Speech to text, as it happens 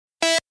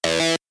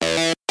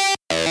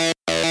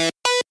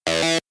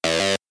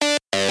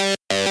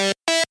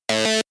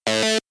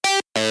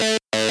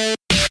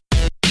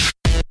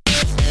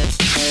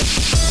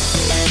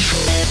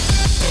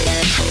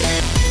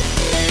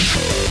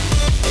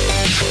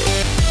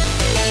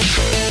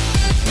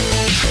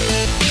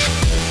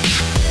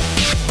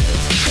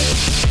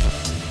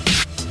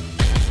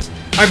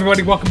Hi,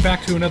 everybody. Welcome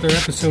back to another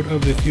episode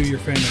of the Fuel Your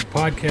Fandom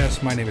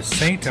podcast. My name is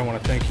Saint. I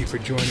want to thank you for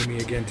joining me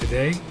again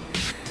today.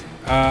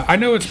 I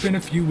know it's been a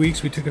few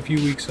weeks. We took a few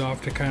weeks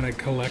off to kind of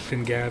collect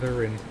and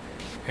gather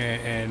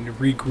and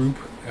regroup.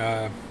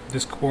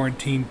 This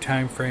quarantine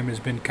time frame has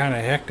been kind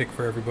of hectic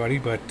for everybody,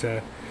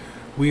 but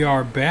we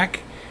are back.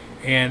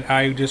 And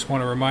I just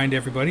want to remind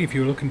everybody, if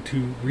you're looking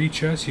to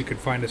reach us, you can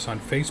find us on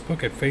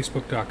Facebook at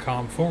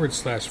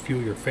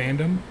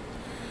facebook.com/fuelyourfandom.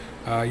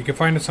 You can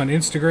find us on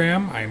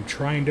Instagram. I am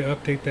trying to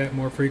update that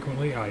more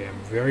frequently. I am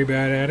very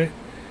bad at it.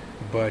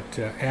 But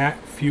at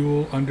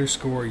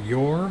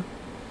fuel_your.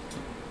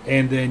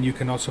 And then you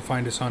can also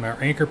find us on our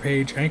Anchor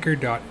page,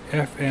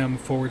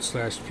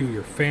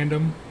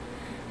 anchor.fm/fuelyourfandom.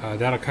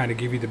 That'll kind of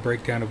give you the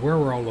breakdown of where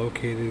we're all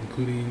located,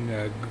 including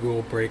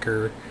Google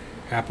Breaker,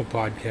 Apple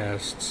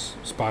Podcasts,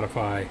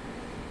 Spotify,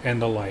 and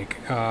the like.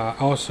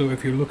 Also,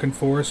 if you're looking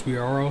for us, we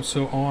are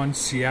also on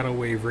Seattle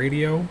Wave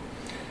Radio.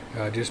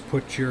 Just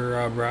put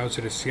your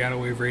browser to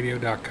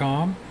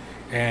seattlewaveradio.com,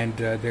 and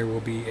there will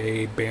be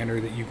a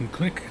banner that you can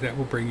click that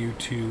will bring you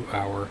to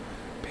our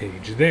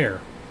page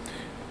there.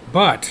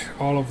 But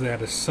all of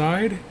that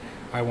aside,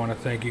 I want to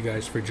thank you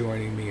guys for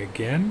joining me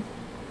again.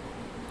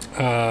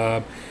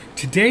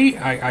 Today,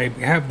 I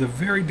have the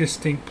very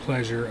distinct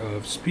pleasure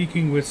of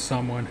speaking with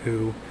someone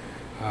who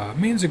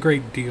means a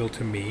great deal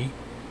to me.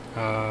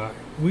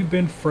 We've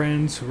been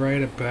friends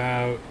right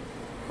about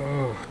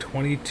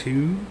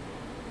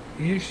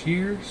 22-ish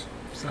years.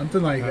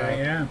 Something like that,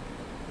 yeah.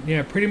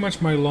 Yeah, pretty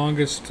much my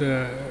longest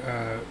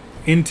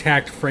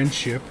intact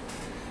friendship,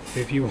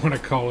 if you want to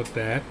call it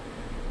that.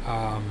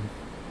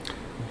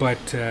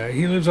 But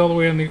he lives all the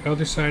way on the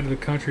other side of the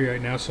country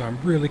right now, so I'm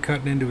really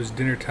cutting into his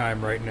dinner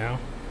time right now,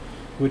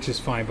 which is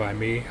fine by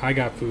me. I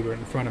got food right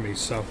in front of me,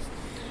 so.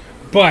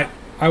 But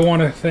I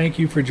want to thank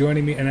you for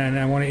joining me, and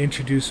I want to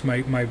introduce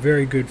my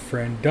very good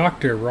friend,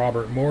 Dr.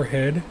 Robert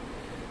Moorhead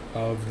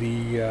of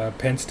the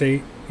Penn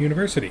State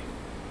University.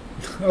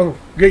 Oh,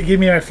 great. Give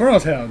me my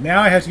formal title.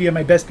 Now I have to be on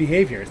my best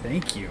behavior.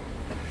 Thank you.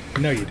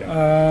 No, you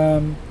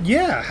don't.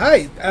 Yeah,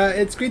 hi.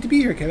 It's great to be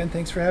here, Kevin.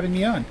 Thanks for having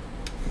me on.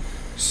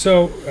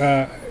 So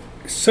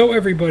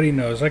everybody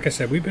knows, like I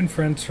said, we've been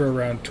friends for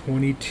around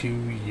 22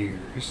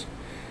 years.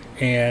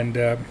 And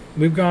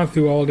we've gone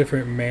through all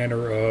different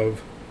manner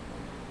of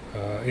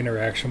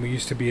interaction. We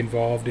used to be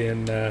involved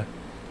in the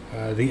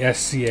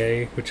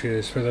SCA, which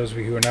is, for those of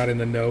you who are not in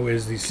the know,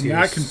 is the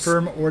Cannot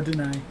confirm or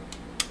deny.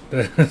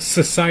 The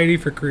Society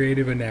for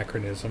Creative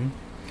Anachronism.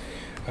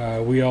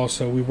 We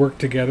worked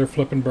together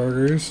flipping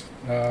burgers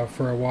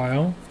for a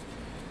while.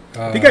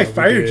 I think I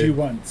fired you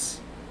once.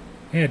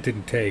 Yeah, it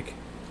didn't take.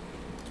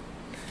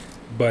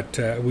 But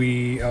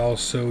we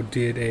also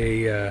did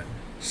a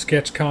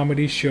sketch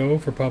comedy show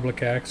for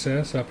public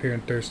access up here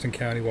in Thurston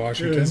County,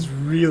 Washington. It was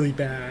really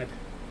bad.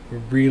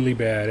 Really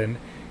bad.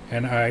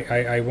 And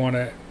I want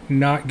to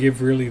not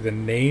give really the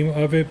name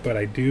of it, but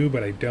I do,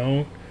 but I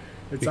don't.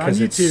 It's on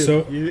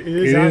YouTube. It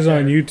is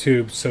on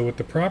YouTube. So with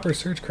the proper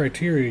search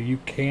criteria, you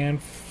can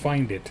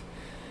find it.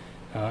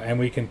 And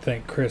we can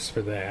thank Chris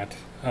for that.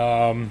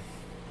 But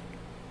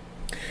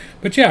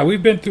yeah,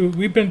 we've been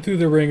through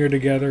the ringer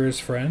together as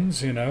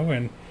friends, you know,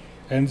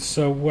 and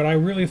so what I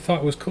really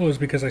thought was cool is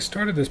because I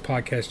started this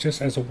podcast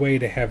just as a way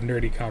to have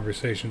nerdy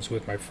conversations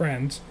with my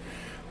friends,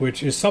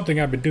 which is something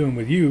I've been doing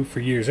with you for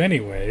years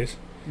anyways.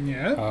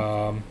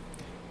 Yeah.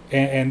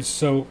 And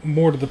so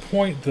more to the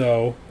point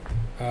though,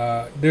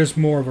 there's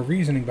more of a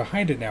reasoning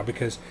behind it now,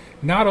 because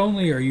not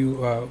only are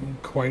you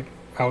quite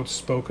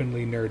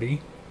outspokenly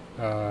nerdy,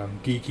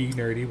 geeky,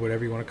 nerdy,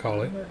 whatever you want to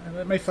call it. I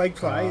let my flag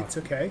fly. It's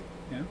okay.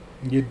 Yeah.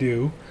 You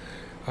do.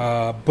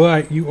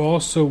 But you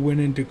also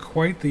went into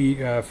quite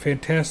the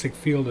fantastic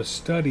field of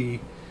study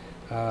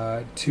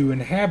to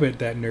inhabit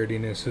that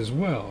nerdiness as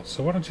well.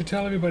 So why don't you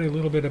tell everybody a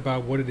little bit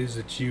about what it is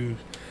that you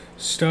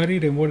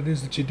studied and what it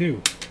is that you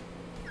do?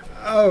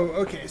 Oh,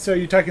 okay. So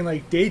you're talking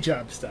like day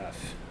job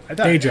stuff.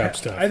 Day job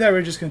stuff. I thought we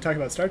were just going to talk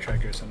about Star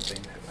Trek or something.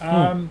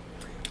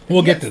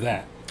 We'll get to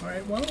that. All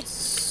right. Well,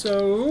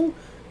 so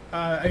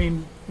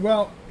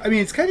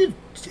it's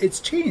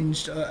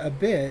changed a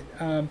bit.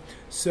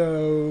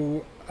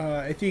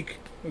 I think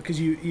because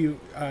you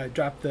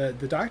dropped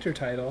the doctor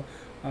title,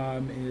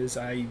 is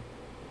I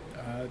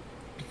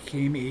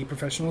became a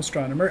professional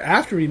astronomer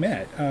after we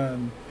met.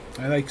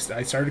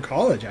 I started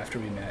college after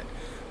we met.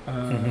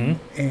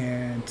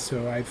 And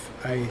so I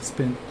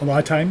spent a lot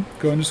of time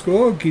going to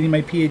school, getting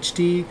my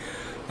PhD,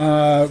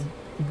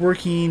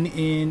 working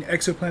in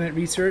exoplanet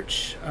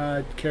research,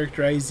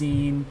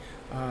 characterizing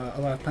a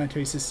lot of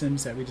planetary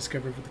systems that we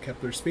discovered with the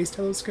Kepler Space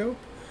Telescope.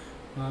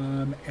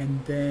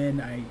 And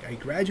then I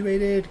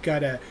graduated,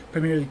 got a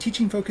primarily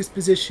teaching-focused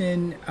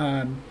position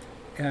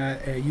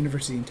at a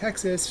university in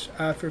Texas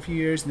for a few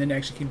years, and then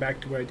actually came back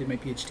to where I did my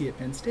PhD at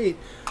Penn State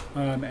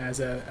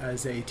as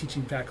a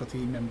teaching faculty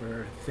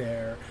member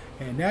there.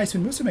 And now I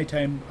spend most of my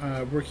time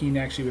working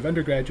actually with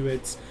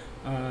undergraduates,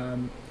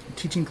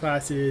 teaching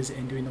classes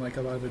and doing like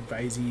a lot of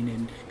advising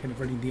and kind of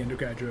running the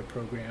undergraduate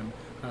program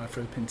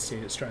for the Penn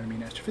State Astronomy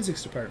and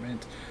Astrophysics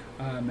Department.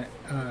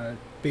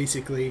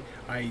 Basically,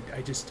 I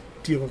just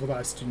deal with a lot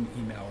of student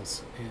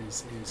emails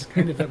is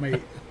kind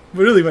of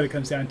really what it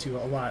comes down to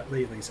a lot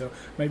lately. So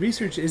my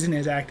research isn't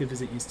as active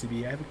as it used to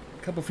be. I have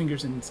a couple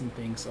fingers in some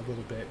things a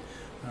little bit,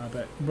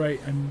 but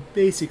I'm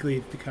basically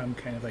become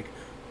kind of like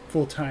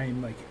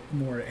full-time, like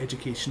more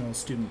educational,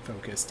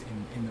 student-focused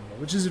in the role,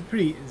 which is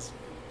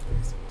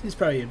is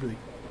probably really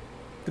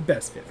the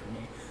best fit for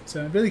me.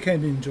 So I've really kind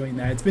of been enjoying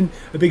that. It's been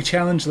a big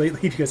challenge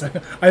lately because I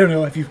don't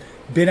know if you've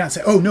been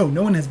outside. Oh no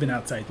one has been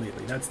outside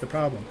lately. That's the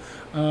problem.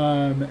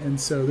 And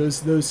so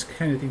those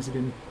kind of things have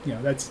been,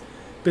 that's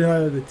been a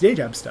lot of the day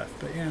job stuff.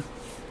 But yeah,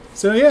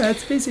 so yeah,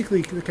 that's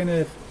basically the kind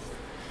of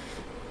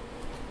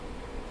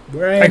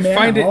where I am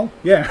now.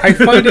 Yeah, I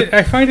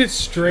find it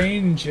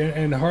strange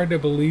and hard to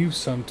believe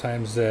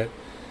sometimes that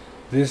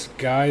this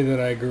guy that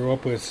I grew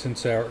up with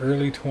since our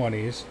early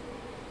 20s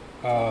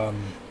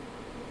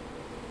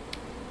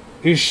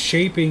is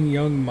shaping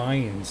young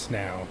minds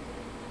now.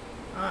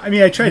 I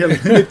mean, I try to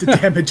limit the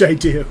damage I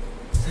do.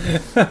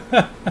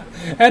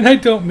 And I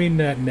don't mean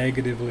that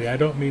negatively. I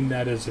don't mean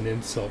that as an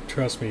insult.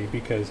 Trust me,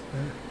 because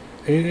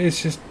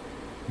it's just,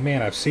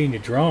 man, I've seen you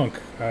drunk.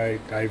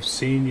 I've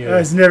seen you.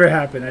 It's never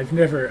happened. I've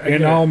never.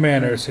 In all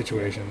manner of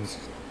situations.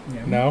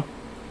 Yeah. No?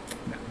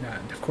 No,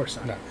 of course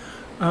not. No.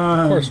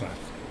 Of course not.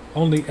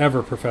 Only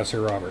ever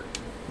Professor Robert.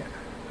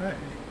 Yeah.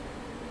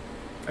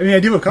 I mean,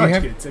 I do with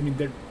college kids. I mean,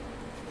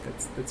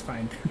 that's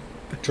fine.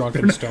 Drunk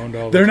and stoned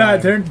all the they're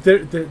time.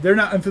 They're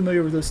not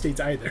unfamiliar with those states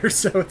either,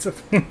 so it's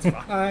fine. It's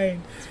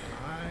fine.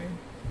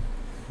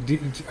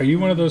 Are you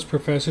one of those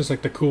professors,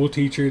 like the cool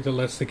teacher that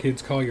lets the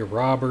kids call you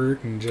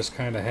Robert and just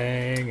kind of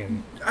hang?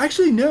 And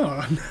actually,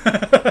 no.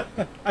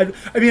 I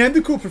mean, I'm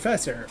the cool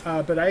professor,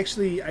 but I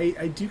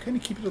do kind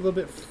of keep it a little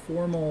bit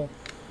formal,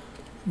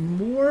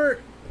 more,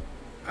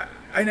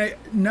 and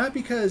not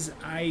because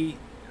I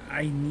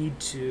need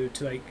to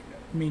like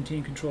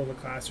maintain control of a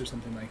class or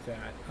something like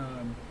that.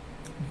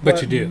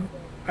 But you do.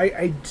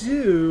 I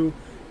do,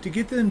 to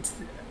get them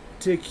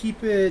to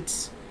keep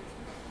it.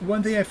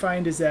 One thing I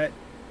find is that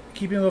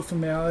keeping a little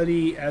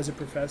formality as a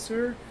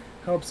professor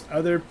helps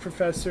other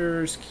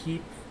professors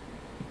keep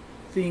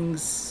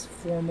things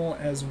formal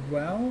as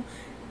well.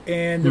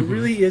 And there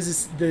really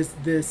is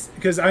this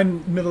because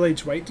I'm a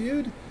middle-aged white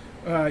dude,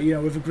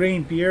 with a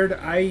graying beard.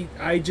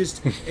 I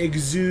just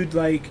exude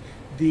like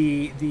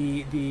the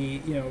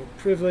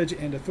privilege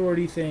and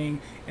authority thing,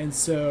 and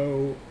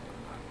so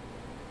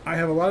I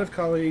have a lot of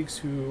colleagues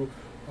who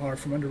are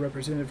from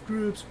underrepresented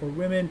groups or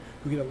women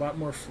who get a lot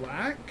more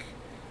flack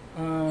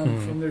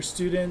from their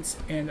students,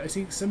 and I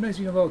think sometimes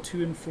being a little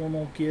too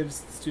informal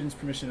gives students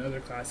permission in other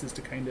classes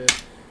to kind of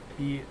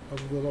be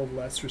a little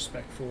less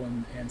respectful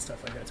and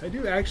stuff like that. So I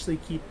do actually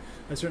keep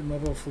a certain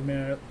level of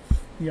formality,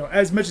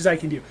 as much as I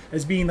can do,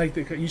 as being like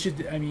you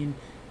should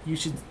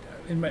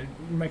in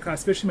my class,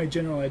 especially my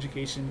general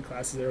education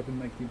classes that are open,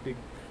 like the big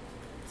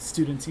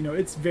students,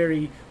 it's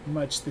very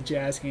much the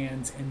jazz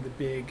hands and the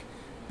big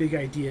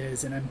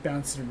ideas, and I'm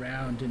bouncing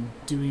around and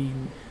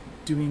doing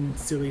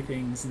silly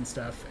things and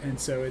stuff, and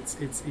so it's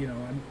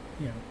I'm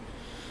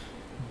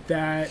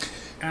that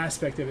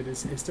aspect of it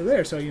is still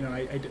there. So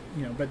I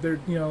but there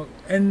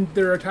and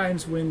there are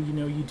times when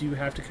you do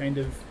have to kind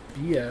of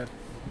be a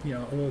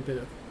little bit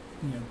of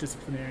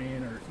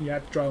disciplinarian, or you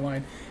have to draw a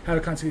line, how to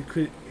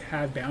constantly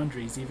have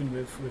boundaries even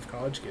with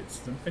college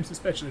kids, sometimes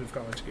especially with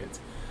college kids.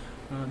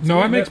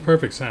 No, that makes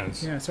perfect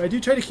sense. Yeah, so I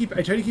try to keep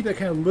that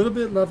kind of little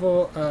bit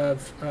level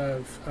of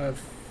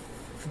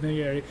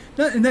familiarity.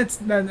 That's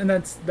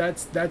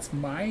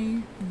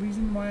my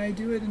reason why I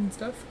do it and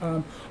stuff.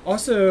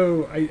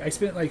 Also, I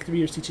spent like 3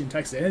 years teaching in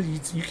Texas, and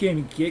you can't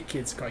even get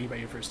kids to call you by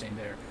your first name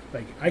there.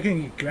 Like I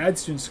can get grad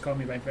students to call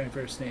me by my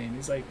first name.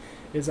 It's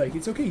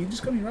okay. You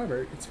just call me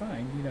Robert. It's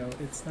fine.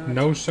 It's not.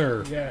 No,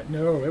 sir. Yeah,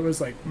 no. It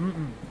was like,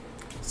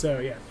 So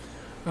yeah.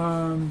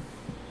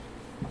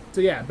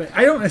 So yeah, but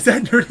I don't. Is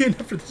that nerdy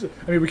enough for this?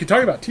 I mean, we could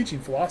talk about teaching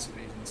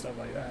philosophies and stuff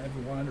like that if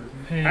we want, or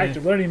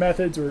active learning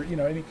methods, or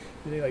any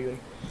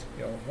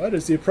what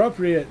is the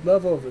appropriate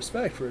level of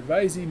respect for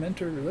advisee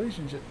mentor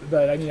relationship?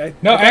 But I mean,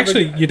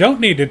 actually, you don't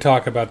need to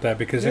talk about that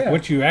because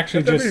what you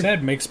actually just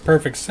said makes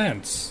perfect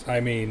sense. I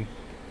mean,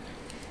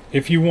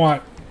 if you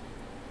want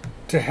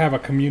to have a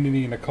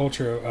community and a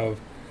culture of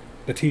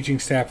the teaching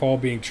staff all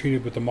being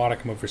treated with a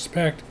modicum of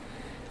respect,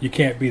 you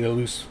can't be the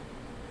loose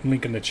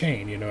link in the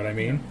chain. You know what I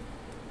mean? Yeah.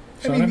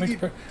 So that makes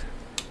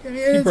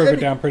you broke it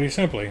down pretty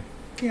simply.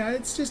 Yeah,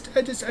 it's just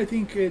I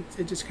think it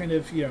just kind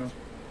of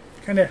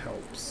kind of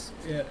helps.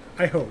 Yeah,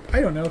 I hope. I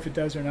don't know if it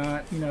does or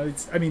not.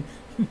 I mean,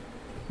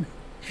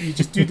 you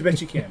just do the best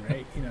you can,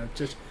 right?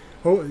 Just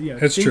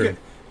That's true.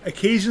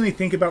 Occasionally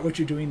think about what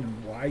you're doing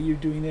and why you're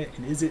doing it,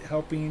 and is it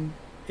helping?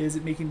 Is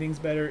it making things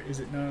better? Is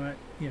it not?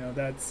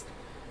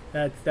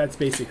 That's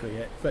basically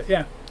it. But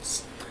yeah.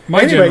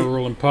 My general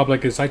rule in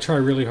public is I try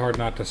really hard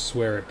not to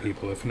swear at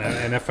people,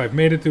 and if I've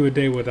made it through a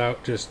day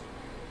without just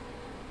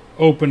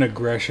open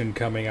aggression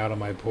coming out of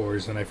my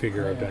pores, then I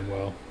figure I've done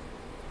well.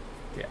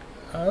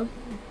 Uh,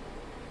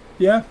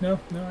 yeah, no,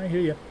 I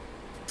hear you.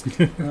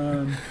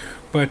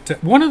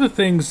 But one of the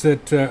things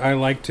that I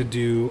like to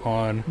do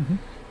on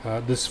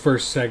Mhm. this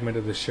first segment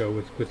of the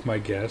show with my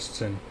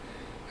guests, and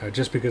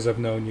just because I've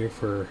known you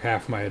for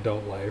half my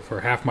adult life,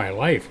 or half my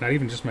life, not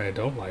even just my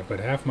adult life, but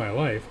half my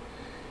life,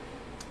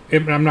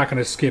 I'm not going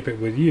to skip it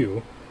with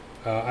you.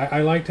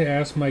 I like to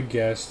ask my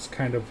guests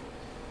kind of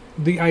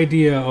the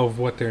idea of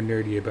what they're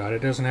nerdy about.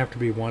 It doesn't have to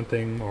be one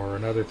thing or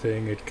another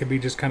thing. It could be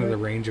just kind of the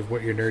range of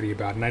what you're nerdy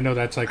about. And I know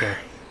that's like a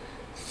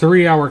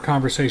 3-hour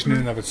conversation in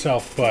and of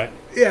itself, but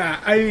Yeah,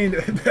 I mean,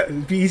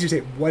 it'd be easier to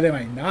say, what am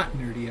I not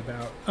nerdy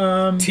about?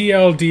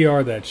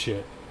 TLDR that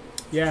shit.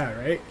 Yeah,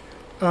 right.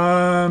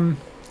 Um,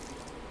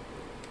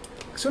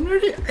 so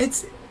nerdy,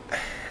 it's.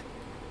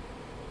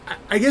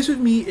 I guess with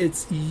me,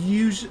 it's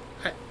usually.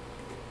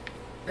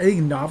 I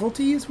think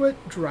novelty is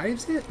what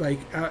drives it. Like,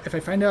 if I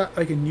find out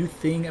like a new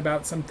thing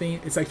about something,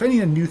 it's like finding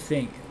a new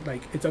thing.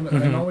 Like,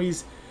 I'm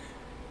always,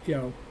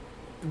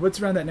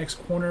 what's around that next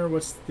corner?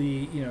 What's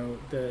the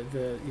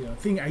the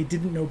thing I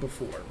didn't know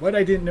before? What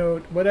I didn't know,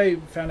 what I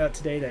found out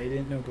today that I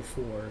didn't know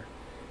before,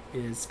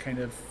 is kind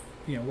of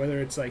whether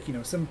it's like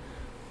some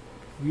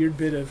weird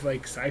bit of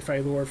like sci-fi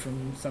lore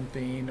from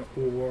something,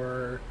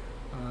 or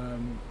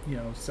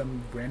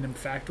some random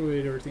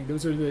factoid or thing.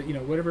 Those are the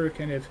whatever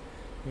kind of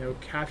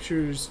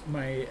captures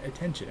my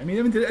attention. I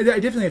I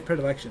definitely have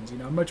predilections.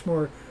 I'm much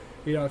more,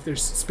 if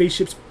there's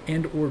spaceships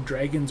and or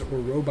dragons or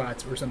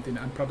robots or something,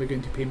 I'm probably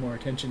going to pay more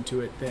attention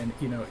to it than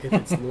if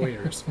it's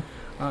lawyers,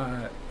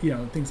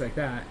 things like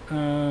that.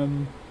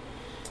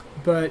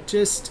 But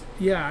just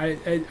I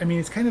mean,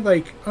 it's kind of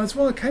like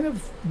kind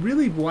of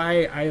really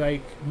why I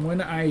like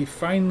when I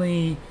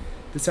finally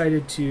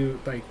decided to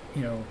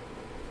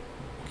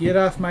get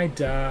off my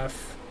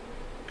duff,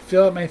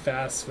 fill up my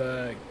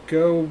FAFSA,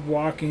 go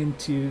walk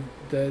into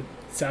the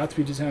South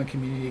Puget Sound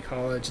Community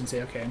College and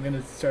say, okay, I'm going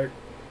to start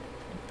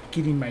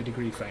getting my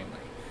degree finally.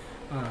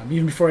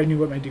 Even before I knew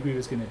what my degree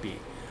was going to be.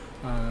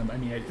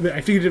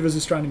 I figured it was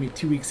astronomy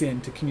 2 weeks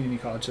into community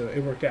college, so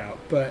it worked out.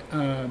 But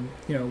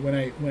when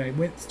I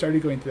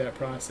started going through that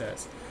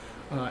process,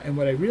 and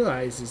what I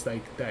realized is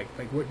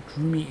what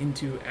drew me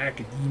into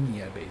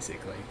academia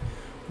basically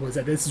was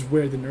that this is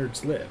where the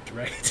nerds lived,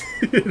 right?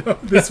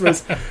 This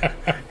was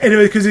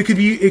anyway, because it could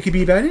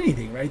be about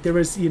anything, right? There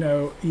was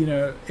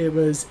it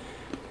was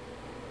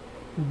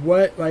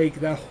what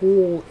that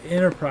whole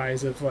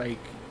enterprise of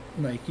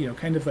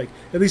kind of at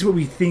least what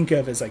we think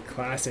of as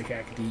classic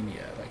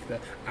academia, like the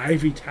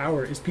ivory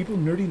tower, is people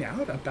nerding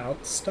out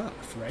about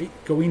stuff, right?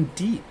 Going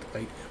deep,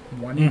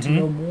 wanting to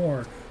know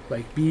more,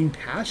 being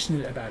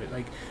passionate about it.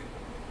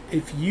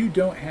 If you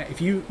don't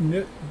have,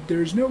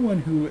 there's no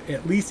one who,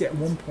 at least at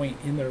one point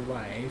in their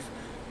life,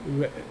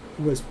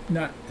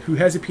 who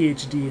has a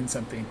PhD in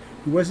something,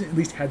 who wasn't at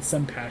least had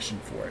some passion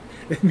for it.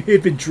 It may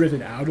have been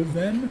driven out of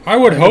them. I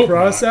would hope the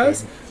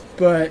process, not,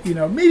 but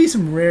maybe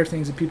some rare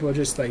things that people are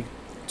just like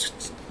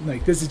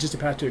this is just a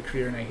path to a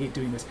career, and I hate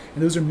doing this.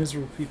 And those are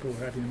miserable people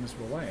who are having a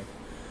miserable life.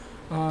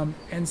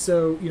 And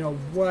so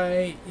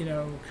why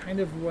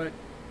kind of what.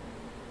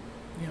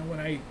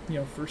 When I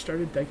first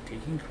started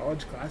taking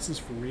college classes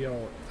for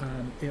real,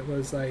 it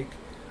was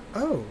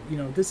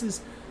this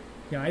is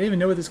I didn't even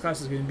know what this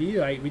class was going to be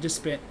like. We just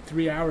spent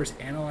 3 hours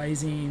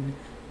analyzing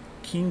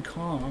King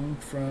Kong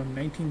from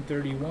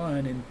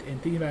 1931 and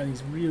thinking about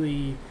these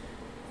really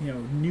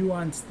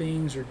nuanced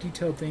things or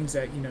detailed things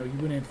that you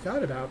wouldn't have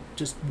thought about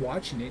just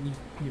watching it. And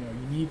you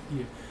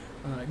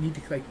need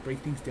to break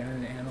things down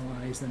and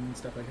analyze them and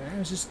stuff like that. It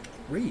was just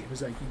great. It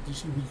was you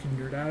can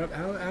nerd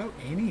out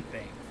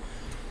anything.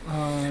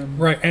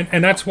 Right,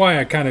 and that's why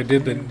I kind of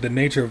did the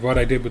nature of what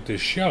I did with this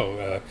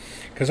show,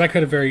 because I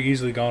could have very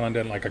easily gone on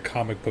done a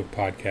comic book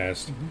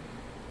podcast,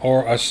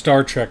 or a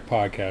Star Trek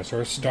podcast,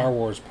 or a Star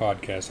Wars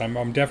podcast.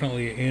 I'm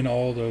definitely in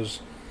all those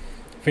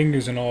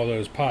fingers in all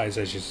those pies,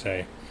 as you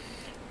say,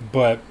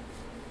 but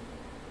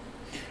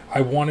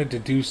I wanted to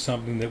do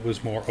something that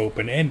was more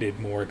open-ended,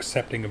 more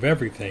accepting of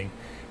everything,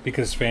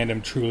 because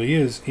fandom truly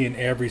is in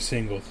every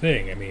single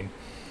thing. I mean,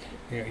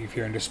 if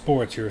you're into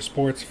sports, you're a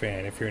sports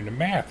fan. If you're into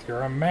math, you're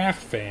a math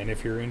fan.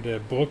 If you're into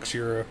books,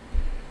 you're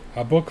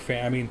a book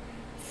fan. I mean,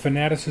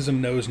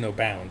 fanaticism knows no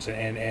bounds.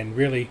 And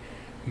really,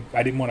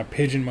 I didn't want to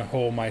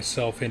pigeonhole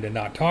myself into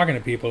not talking to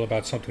people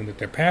about something that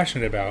they're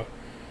passionate about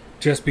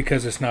just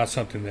because it's not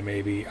something that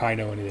maybe I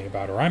know anything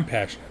about or I'm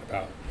passionate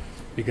about.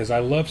 Because I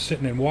love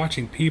sitting and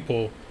watching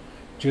people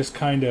just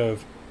kind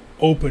of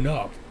open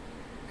up.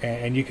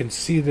 And you can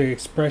see the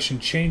expression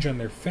change on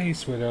their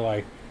face where they're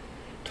like,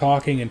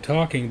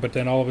 talking, but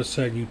then all of a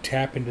sudden you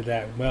tap into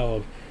that well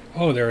of,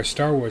 oh, they're a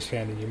Star Wars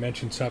fan, and you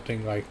mentioned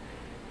something like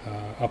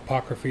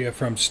Apocrypha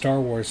from Star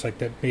Wars,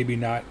 that maybe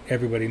not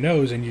everybody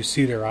knows, and you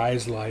see their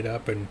eyes light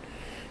up, and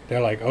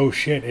they're like, oh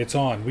shit, it's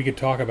on, we could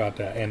talk about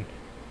that, and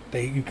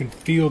you can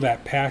feel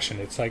that passion.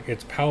 It's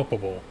it's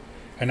palpable,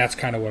 and that's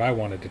kind of what I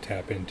wanted to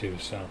tap into.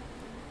 So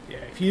yeah,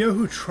 if you know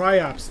who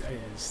Triops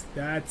is,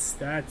 that's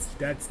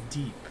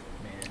deep,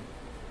 man.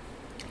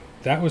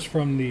 That was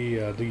from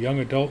the young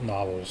adult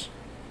novels.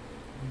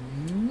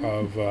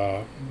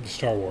 of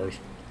Star Wars,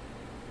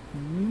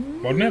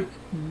 wasn't it?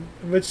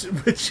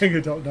 Which young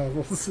adult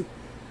novels? It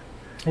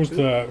was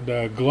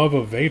the Glove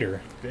of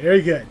Vader.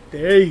 Very good.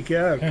 There you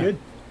go. Yeah.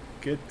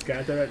 Good.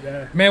 Got that right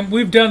there. Man,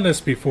 we've done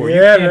this before.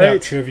 Yeah, You can't right.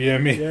 out trivia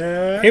me.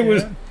 Yeah. It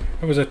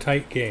was a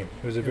tight game.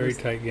 It was a very was-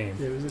 tight game.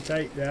 It was a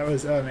tight. That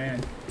was. Oh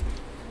man.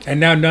 And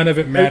now none of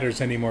it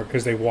matters anymore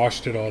because they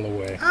washed it all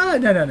away.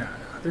 No.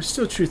 There's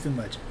still truth in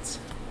legends.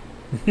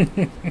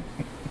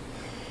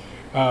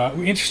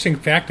 Interesting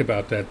fact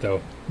about that,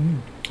 though.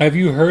 Have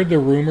you heard the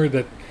rumor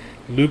that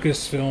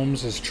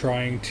Lucasfilms is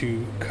trying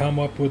to come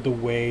up with a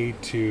way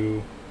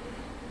to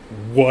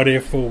what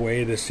if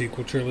away the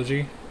sequel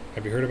trilogy?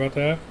 Have you heard about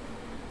that?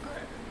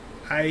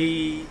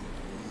 I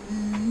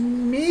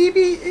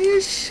maybe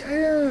ish. I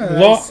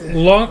don't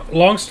know.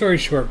 Long story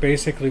short,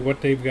 basically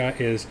what they've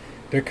got is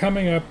they're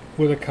coming up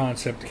with a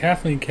concept.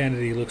 Kathleen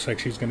Kennedy looks like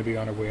she's going to be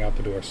on her way out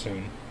the door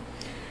soon.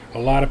 A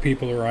lot of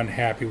people are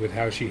unhappy with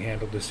how she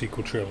handled the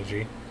sequel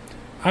trilogy.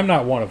 I'm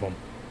not one of them.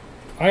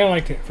 I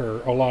liked it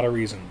for a lot of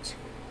reasons.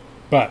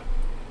 But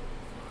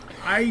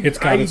it's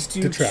got its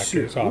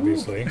detractors,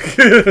 obviously.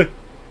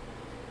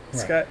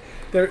 It's got,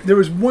 there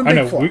was one I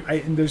big know, flaw.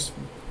 And there's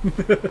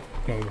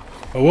Well,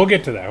 we'll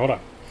get to that. Hold on.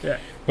 yeah.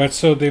 But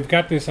so they've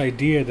got this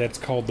idea that's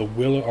called the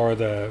will or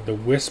the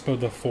wisp of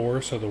the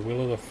force or the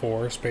will of the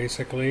force,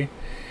 basically.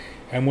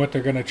 And what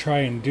they're going to try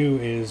and do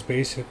is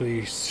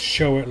basically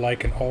show it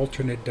like an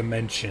alternate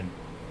dimension.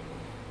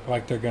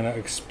 Like they're going to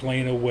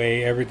explain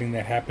away everything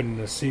that happened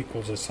in the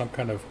sequels as some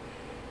kind of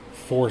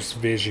force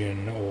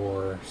vision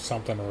or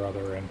something or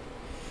other. And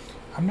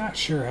I'm not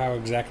sure how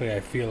exactly I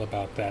feel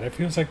about that. It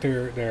feels like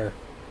they're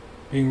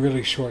being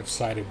really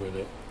short-sighted with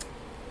it.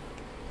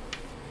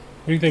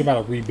 What do you think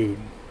about a reboot?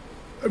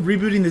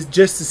 Rebooting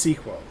just the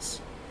sequels.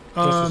 Just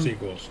the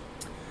sequels.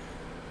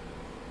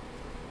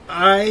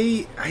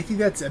 I think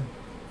that's a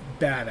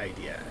bad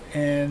idea,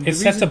 and It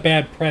sets a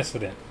bad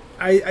precedent.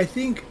 I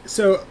think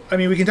so. I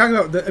mean, we can talk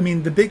about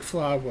the big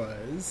flaw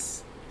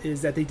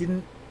is that they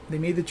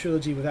made the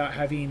trilogy without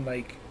having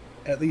like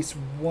at least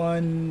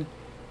one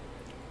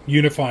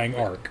Unifying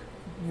arc.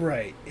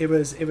 right. It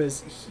was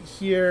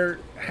here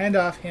hand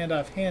off, and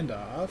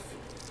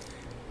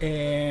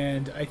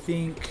I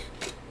think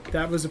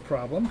that was a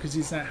problem because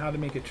it's not how to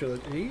make a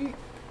trilogy.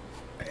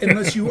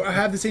 Unless you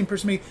have the same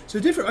person make so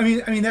different.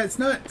 I mean that's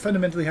not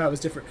fundamentally how it was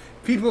different.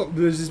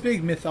 There's this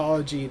big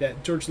mythology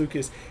that George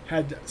Lucas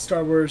had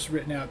Star Wars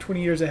written out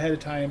 20 years ahead of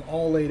time,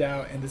 all laid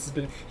out, and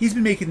he's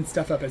been making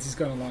stuff up as he's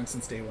gone along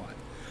since day one.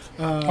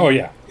 Oh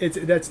yeah,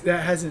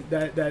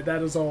 that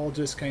is all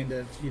just kind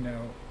of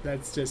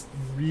that's just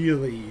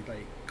really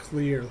like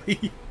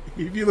clearly.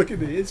 If you look at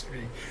the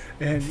history,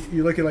 and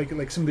you look at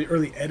like some of the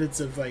early edits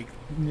of like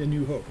A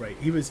New Hope, right?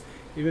 He was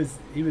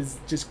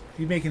just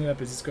making it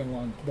up as it's going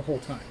along the whole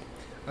time.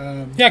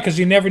 yeah, because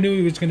you never knew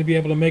he was going to be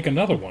able to make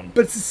another one.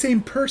 But it's the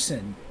same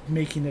person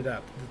making it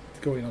up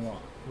going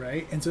along,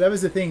 right? And so that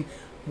was the thing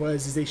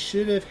is they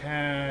should have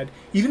had,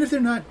 even if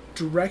they're not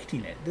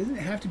directing it doesn't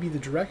have to be the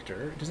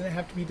director, it doesn't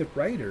have to be the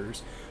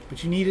writers,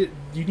 but you needed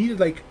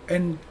like,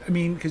 and I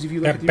mean, because if you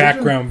look That at the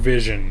background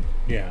vision,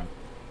 yeah.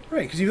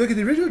 right, because you look at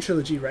the original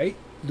trilogy, right?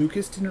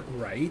 Lucas didn't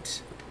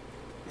write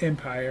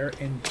Empire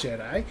and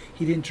Jedi.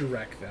 He didn't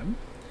direct them.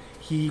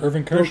 He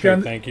Irvin broke Kershner,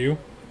 down thank you.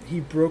 He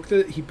broke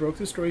the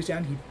stories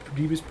down.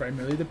 He was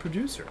primarily the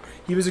producer.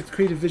 He was a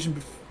creative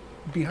vision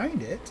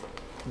behind it,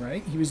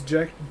 right? He was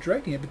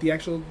directing it, but the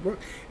actual work,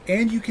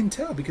 and you can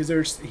tell because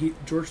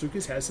George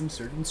Lucas has some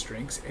certain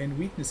strengths and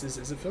weaknesses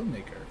as a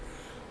filmmaker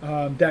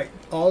that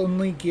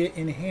only get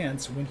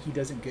enhanced when he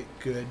doesn't get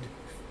good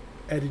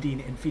editing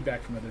and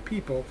feedback from other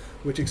people,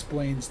 which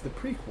explains the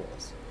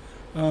prequels.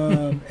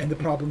 And the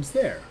problems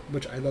there,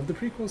 which I love the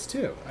prequels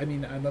too. I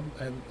mean, I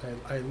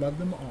love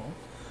them all.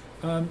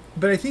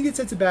 But I think it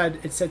sets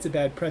a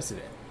bad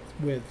precedent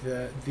with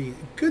the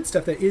good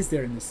stuff that is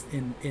there in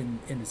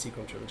the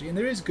sequel trilogy, and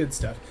there is good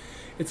stuff.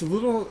 It's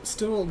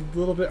still a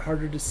little bit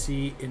harder to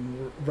see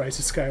in Rise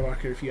of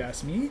Skywalker, if you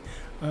ask me,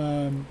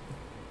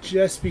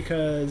 just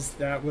because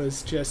that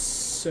was just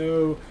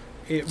so.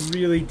 It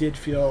really did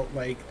feel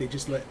like they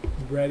just let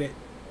Reddit,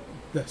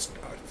 the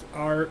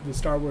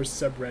Star Wars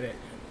subreddit,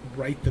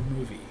 write the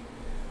movie.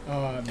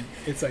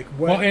 It's like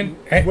what? Well, and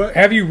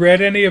have you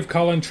read any of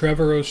Colin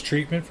Trevorrow's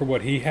treatment for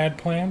what he had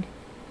planned?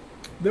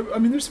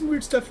 There's some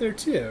weird stuff there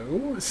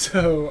too.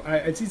 So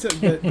I see some,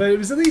 but it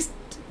was at least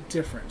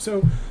different.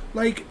 So,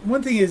 like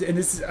one thing is, and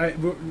this is, I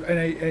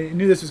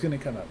knew this was going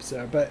to come up.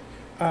 So, but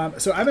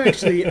so I'm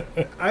actually,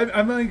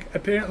 I'm like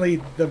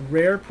apparently the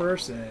rare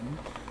person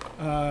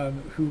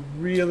who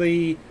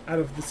really, out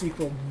of the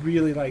sequel,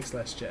 really likes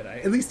Last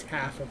Jedi. At least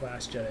half of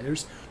Last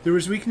Jedi. There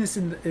was weakness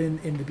in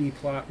the B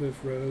plot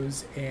with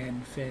Rose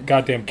and Finn.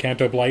 Goddamn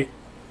Canto Blight.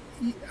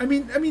 I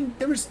mean,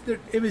 there was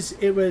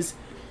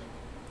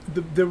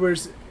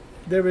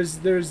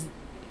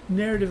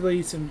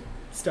narratively some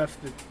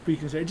stuff that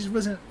weakness. It just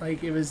wasn't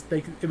like it was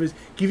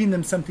giving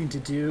them something to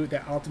do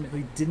that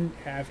ultimately didn't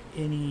have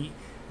any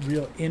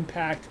real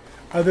impact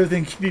other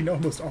than getting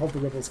almost all of the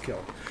rebels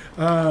killed.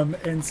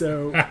 And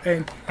so,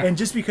 and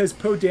just because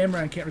Poe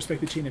Dameron can't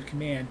respect the chain of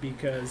command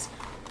because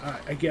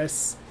I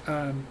guess,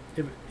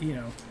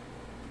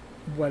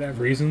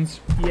 whatever. Reasons?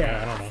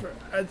 Yeah. I don't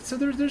know. So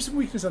there's some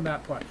weakness on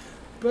that part.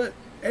 But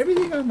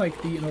everything on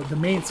like the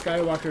main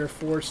Skywalker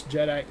Force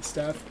Jedi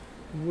stuff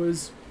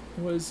was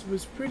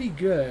pretty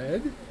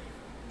good.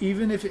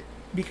 Even if it,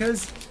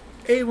 because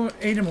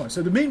number one.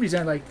 So the main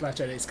reason I liked Last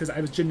Jedi is because I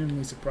was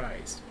genuinely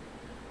surprised.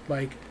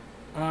 Like,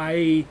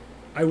 I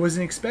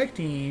wasn't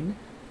expecting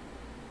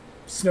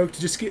Snoke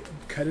to just get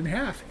cut in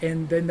half,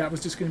 and then that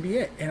was just going to be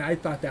it. And I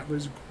thought that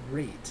was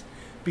great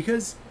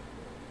because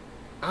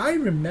I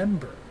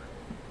remember,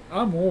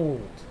 I'm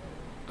old.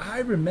 I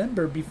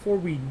remember before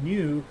we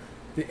knew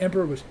the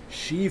Emperor was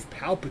Sheev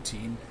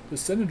Palpatine, the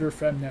senator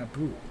from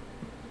Naboo,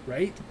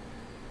 right?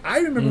 I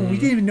remember when we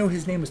didn't even know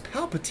his name was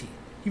Palpatine.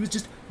 He was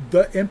just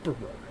the Emperor,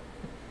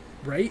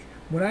 right?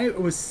 When I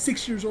was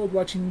 6 years old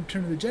watching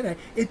Return of the Jedi,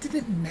 it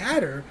didn't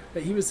matter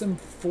that he was some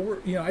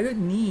I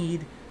didn't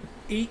need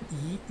eight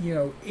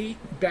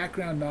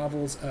background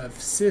novels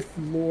of Sith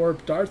lore,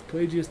 Darth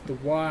Plagueis the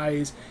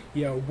Wise,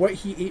 what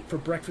he ate for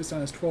breakfast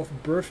on his 12th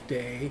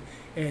birthday,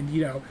 and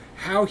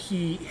how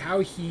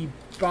he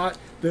bought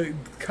the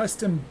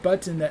custom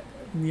button that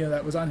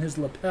was on his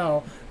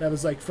lapel that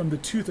was like from the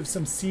tooth of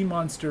some sea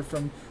monster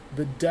from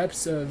the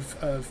depths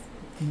of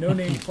No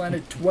Name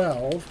Planet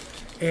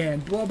 12,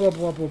 and blah blah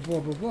blah blah blah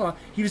blah blah.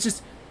 He was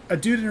just a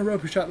dude in a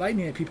robe who shot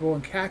lightning at people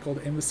and cackled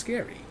and was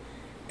scary,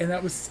 and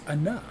that was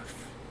enough.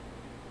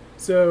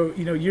 So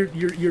your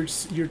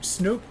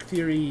Snoke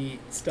theory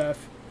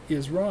stuff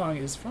is wrong,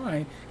 is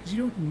fine, because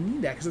you don't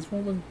need that, because that's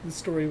what the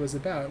story was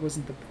about. It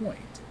wasn't the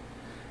point.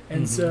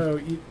 And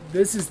so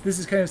this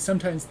is kind of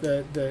sometimes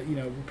the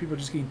people are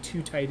just getting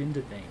too tied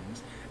into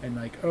things and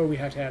like, oh, we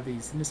have to have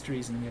these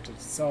mysteries and we have to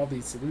solve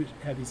these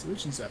have these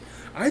solutions stuff.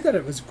 I thought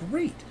it was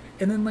great,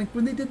 and then like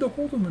when they did the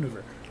Holdo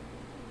maneuver,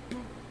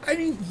 I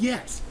mean,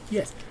 yes,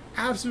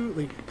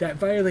 absolutely, that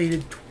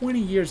violated 20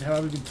 years of how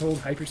I've been told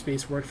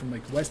hyperspace worked from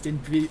like West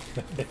End RPGs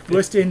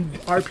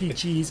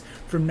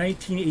from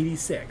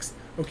 1986.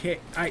 Okay,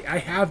 I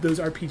have those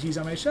RPGs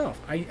on my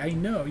shelf. I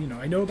know,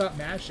 I know about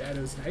mass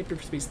shadows and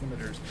hyperspace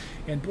limiters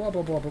and blah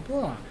blah blah blah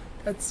blah.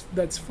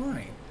 That's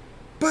fine,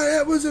 but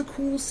that was a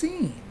cool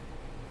scene,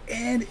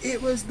 and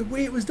it was the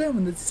way it was done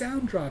when the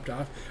sound dropped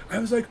off. I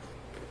was like,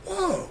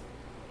 whoa.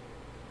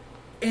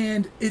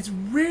 And it's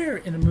rare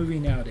in a movie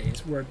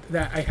nowadays where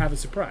that I have a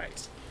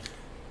surprise.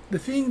 The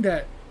thing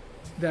that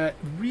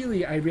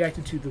really I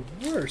reacted to the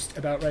worst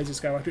about Rise of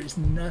Skywalker is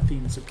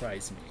nothing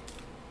surprised me.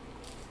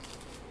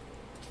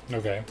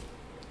 Okay.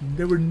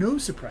 There were no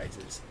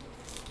surprises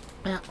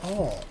at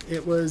all.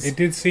 It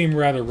did seem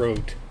rather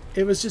rote.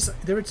 It was just,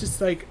 they were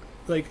just like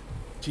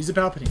she's a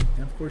Palpatine,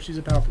 and of course she's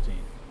a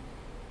Palpatine.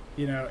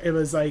 It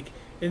was like,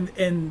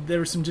 and there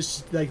was some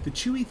just like the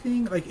Chewie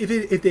thing. Like if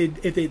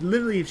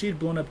she had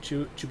blown up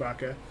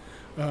Chewbacca,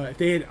 if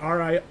they had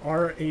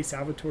R.A.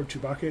 Salvatore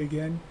Chewbacca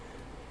again,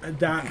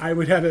 that I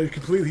would have a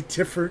completely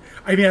different.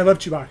 I mean, I love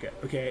Chewbacca,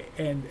 okay,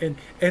 and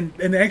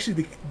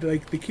actually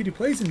the kid who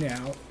plays him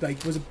now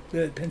was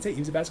at Penn State.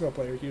 He was a basketball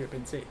player here at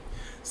Penn State.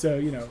 So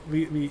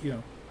we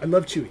I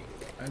love Chewie.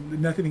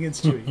 Nothing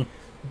against Chewie,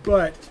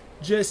 but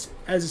just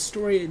as a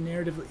story and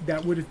narrative,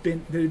 that would have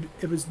been there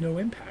was no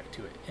impact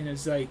to it, and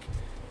it's like,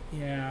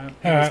 yeah,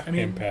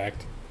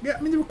 impact. Yeah,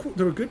 I mean,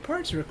 there were good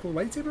parts. There were cool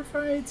lightsaber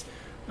fights.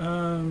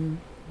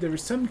 There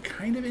was some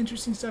kind of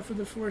interesting stuff with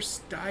the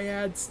Force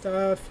dyad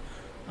stuff.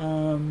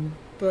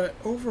 But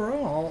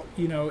overall,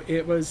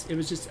 it was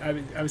just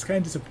I was kind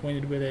of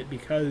disappointed with it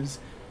because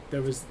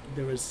there was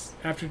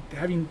after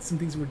having some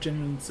things that were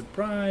genuinely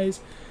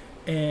surprised,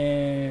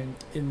 and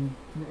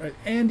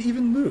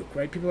even Luke,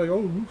 right? People are like, oh,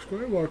 Luke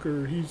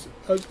Skywalker, he's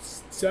a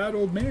sad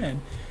old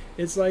man.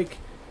 It's like,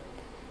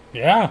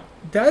 yeah,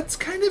 that's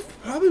kind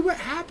of probably what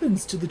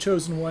happens to the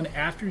Chosen One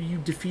after you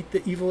defeat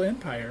the evil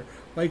Empire.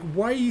 Like,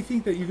 why do you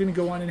think that you're going to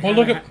go on and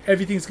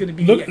everything's going to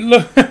be look at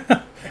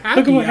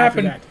what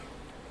happened. That?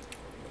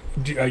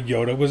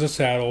 Yoda was a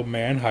sad old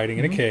man hiding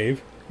in a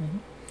cave.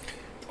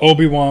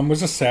 Obi-Wan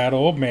was a sad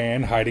old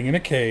man hiding in a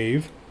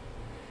cave.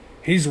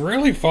 He's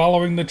really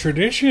following the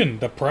tradition,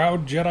 the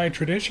proud Jedi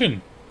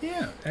tradition.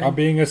 Yeah, of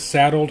being a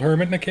sad old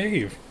hermit in a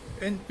cave.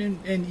 And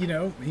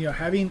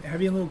having a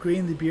little gray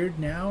in the beard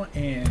now,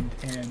 and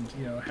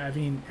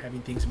having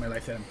things in my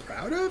life that I'm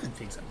proud of and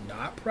things I'm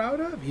not proud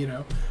of.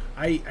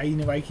 I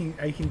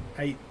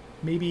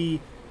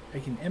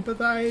can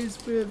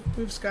empathize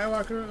with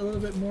Skywalker a little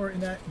bit more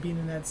in that, being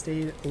in that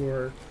state,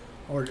 or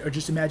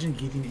just imagine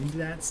getting into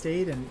that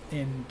state, and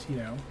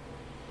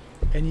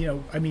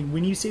I mean,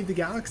 when you save the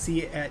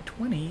galaxy at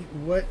 20,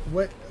 what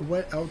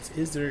else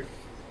is there?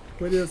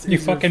 What else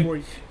is there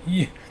for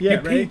you? Yeah,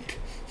 right. Peaked.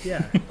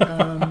 Yeah.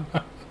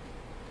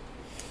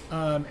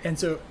 And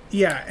so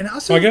and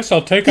also, I guess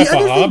I'll take up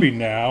a hobby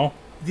now.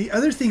 The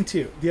other thing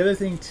too, I was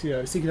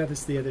thinking about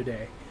this the other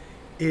day,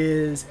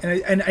 is,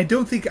 and I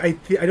don't think I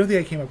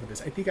came up with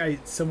this. I think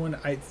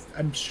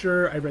I'm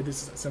sure I read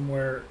this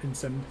somewhere in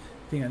some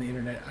thing on the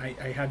internet.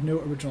 I have no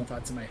original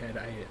thoughts in my head.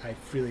 I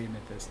freely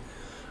admit this.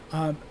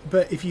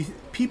 But if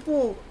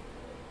people,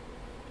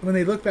 when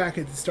they look back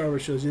at the Star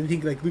Wars shows, they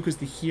think like Luke was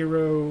the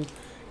hero,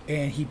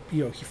 and he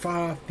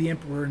fought off the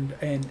Emperor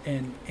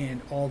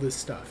and all this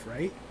stuff,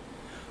 right?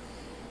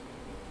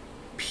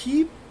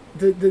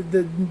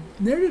 The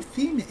narrative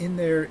theme in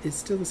there is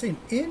still the same.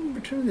 In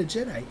Return of the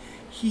Jedi,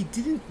 he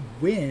didn't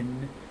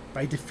win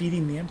by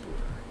defeating the Emperor.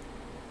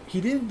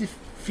 He didn't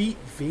defeat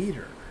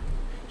Vader.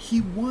 He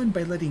won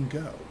by letting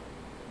go.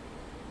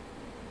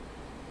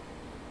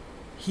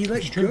 He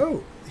let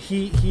go.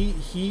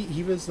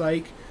 He was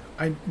like,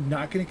 I'm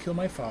not going to kill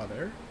my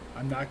father.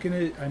 I'm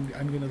going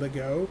to let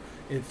go.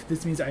 If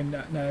this means I'm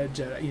not a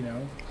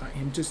Jedi,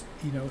 I'm just,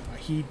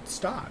 he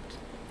stopped.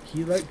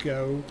 He let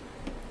go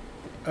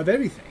of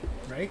everything,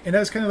 right? And that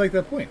was kind of like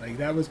the point. Like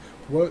that was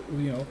what,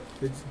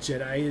 the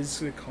Jedi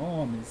is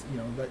calm, is,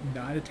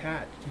 not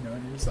attached,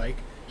 and it was like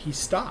he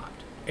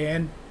stopped.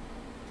 And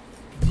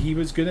he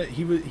would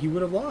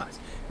have lost.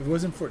 If it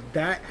wasn't for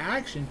that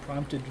action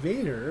prompted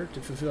Vader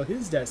to fulfill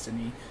his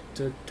destiny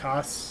to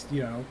toss,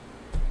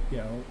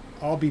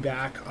 I'll be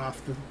back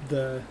off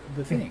the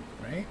thing,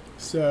 right?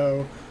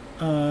 So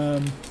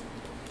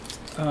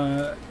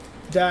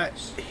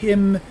that's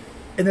him,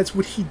 and that's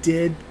what he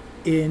did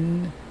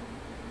in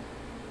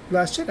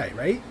Last Jedi,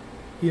 right?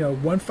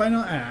 One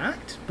final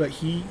act, but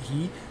he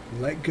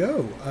let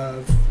go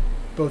of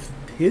both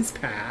his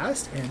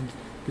past and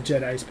the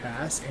Jedi's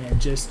past, and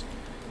just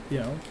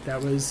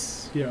that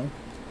was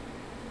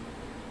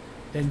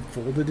and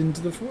folded into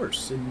the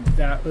Force, and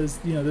that was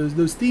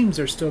those themes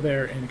are still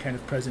there and kind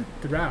of present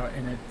throughout,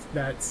 and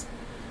that's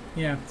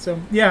so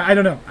I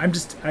don't know, I'm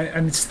just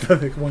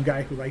the one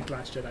guy who liked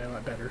Last Jedi a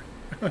lot better.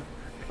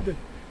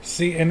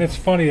 See, and it's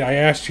funny, I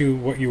asked you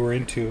what you were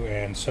into,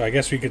 and so I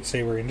guess we could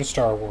say we're into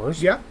Star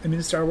Wars. Yeah, I'm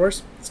into Star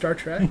Wars, Star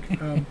Trek,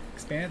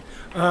 expand.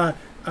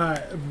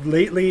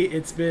 Lately,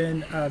 it's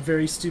been a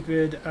very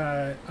stupid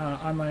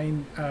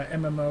online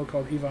MMO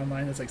called EVE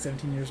Online that's like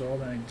 17 years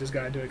old, and I just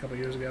got into it a couple of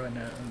years ago, and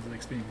I was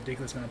like spending a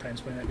ridiculous amount of time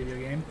playing that video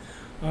game.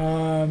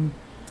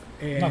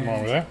 Nothing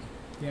wrong with that.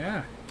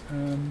 Yeah.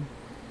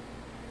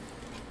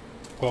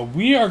 Well,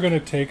 we are going to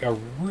take a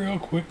real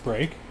quick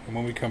break, and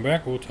when we come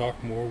back, we'll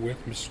talk more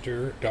with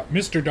Mr.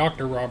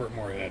 Dr. Robert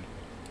Moorhead.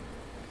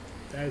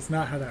 That is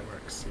not how that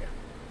works, yeah.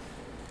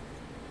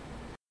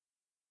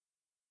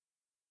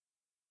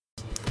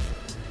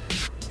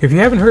 If you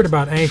haven't heard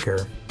about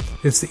Anchor,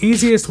 it's the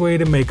easiest way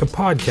to make a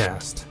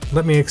podcast.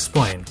 Let me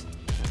explain.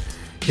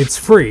 It's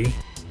free.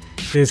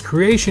 There's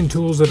creation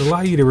tools that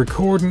allow you to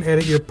record and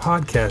edit your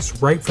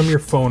podcast right from your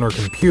phone or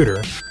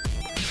computer.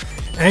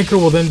 Anchor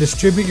will then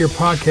distribute your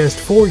podcast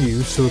for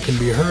you so it can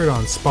be heard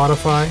on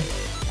Spotify,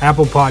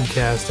 Apple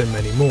Podcasts, and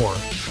many more.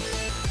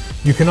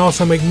 You can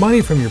also make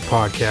money from your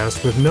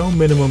podcast with no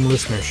minimum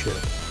listenership.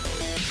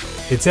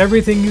 It's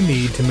everything you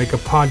need to make a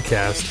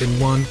podcast in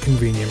one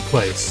convenient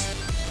place.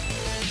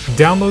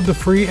 Download the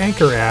free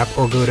Anchor app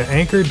or go to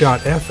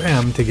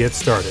anchor.fm to get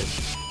started.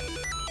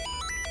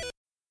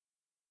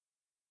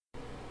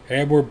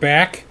 And we're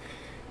back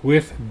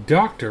with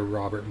Dr.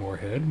 Robert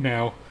Moorhead.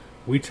 Now,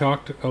 we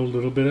talked a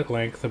little bit at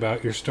length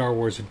about your Star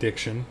Wars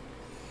addiction.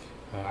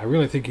 I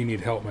really think you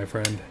need help, my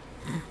friend.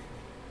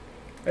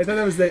 I thought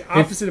that was the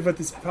opposite of what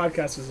this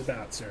podcast was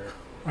about, sir.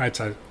 That's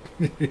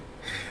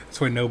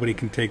why nobody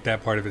can take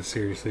that part of it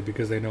seriously,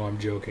 because they know I'm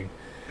joking.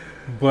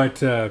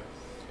 But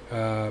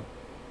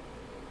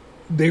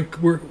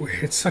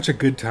it's such a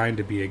good time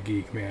to be a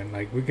geek, man.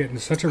 Like, we're getting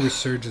such a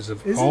resurgence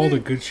of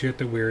the good shit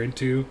that we're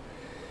into.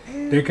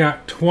 They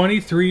got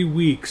 23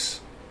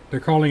 weeks. They're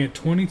calling it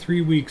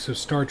 23 weeks of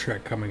Star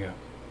Trek coming up.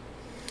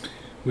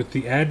 With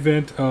the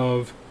advent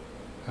of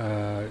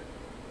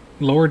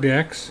Lower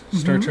Decks,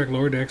 Star Trek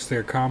Lower Decks,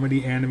 their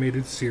comedy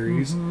animated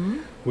series,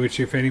 which,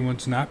 if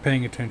anyone's not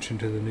paying attention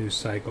to the news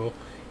cycle,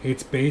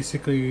 it's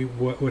basically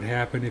what would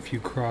happen if you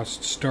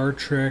crossed Star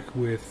Trek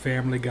with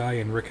Family Guy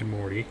and Rick and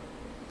Morty.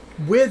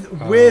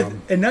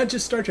 And not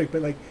just Star Trek,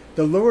 but like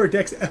the Lower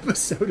Decks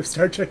episode of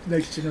Star Trek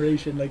Next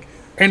Generation,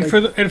 for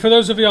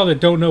those of y'all that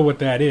don't know what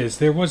that is,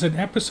 there was an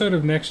episode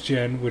of Next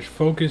Gen which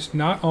focused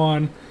not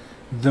on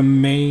the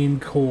main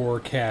core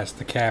cast,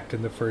 the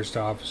captain, the first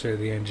officer,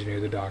 the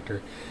engineer, the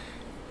doctor.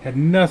 Had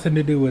nothing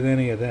to do with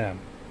any of them.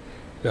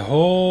 The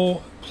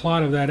whole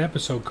plot of that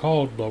episode,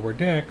 called Lower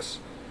Decks,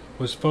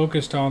 was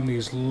focused on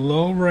these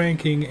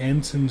low-ranking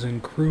ensigns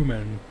and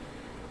crewmen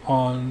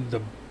on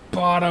the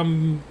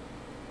bottom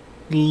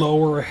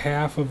lower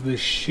half of the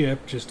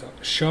ship, just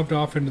shoved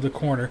off into the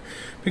corner,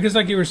 because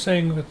like you were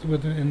saying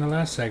with in the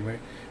last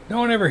segment, no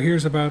one ever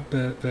hears about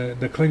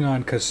the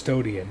Klingon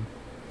custodian.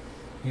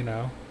 You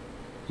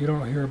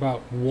don't hear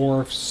about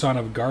Worf, son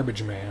of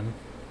Garbage Man.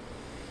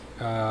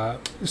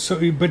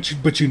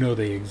 But you know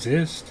they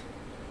exist.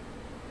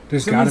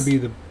 There's got to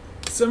be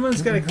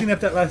someone's got to clean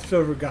up that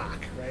leftover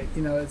gawk, right?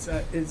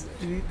 It's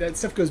that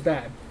stuff goes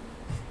bad.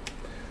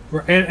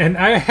 And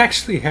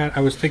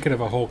I was thinking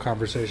of a whole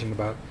conversation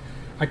about.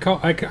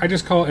 I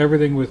just call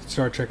everything with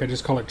Star Trek. I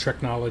just call it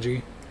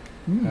Treknology,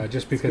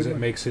 just because it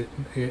makes it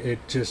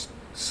just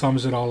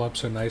sums it all up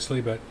so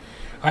nicely. But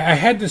I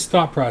had this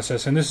thought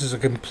process, and this is a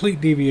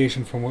complete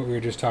deviation from what we were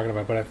just talking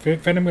about. But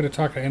if I'm going to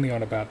talk to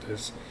anyone about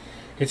this,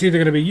 it's either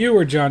going to be you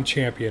or John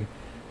Champion.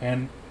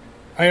 And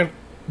I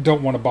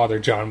don't want to bother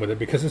John with it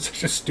because it's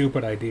such a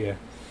stupid idea.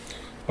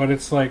 But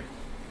it's like...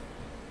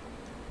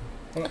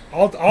 Well,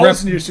 I'll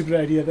listen to your stupid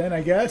idea then,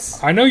 I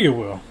guess. I know you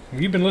will.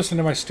 You've been listening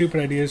to my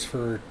stupid ideas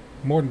for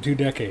more than 2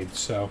 decades,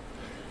 so...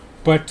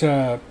 But,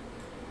 the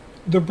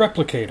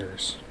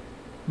replicators.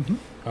 Mm-hmm.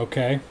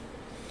 Okay?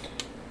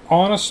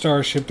 On a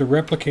starship, the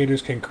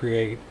replicators can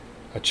create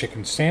a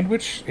chicken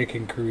sandwich. It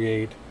can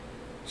create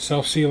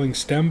self-sealing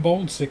stem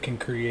bolts. It can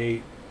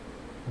create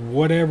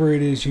whatever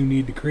it is you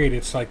need to create.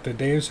 It's like the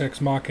Deus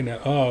Ex Machina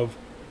of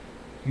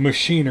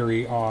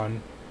machinery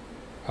on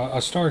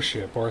a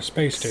starship or a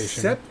space station.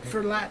 Except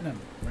for Latinum,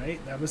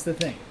 right? That was the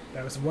thing.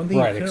 That was one thing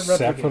right, you couldn't except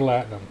replicate. for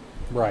Latinum.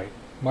 Right.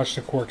 Much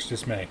to Quark's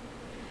dismay.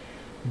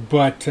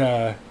 But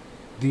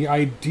the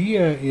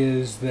idea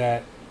is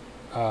that...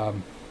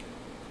 I'm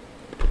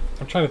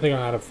trying to think of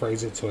how to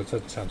phrase it so it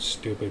doesn't sound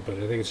stupid, but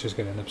I think it's just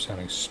going to end up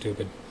sounding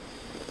stupid.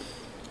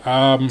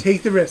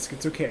 Take the risk.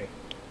 It's okay.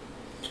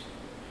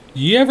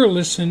 You ever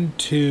listen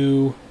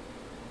to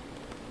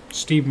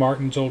Steve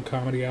Martin's old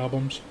comedy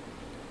albums?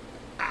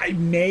 I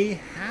may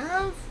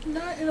have,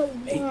 not in a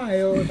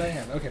while. If I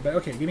have, okay, but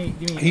okay, give me.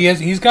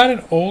 He's got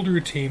an old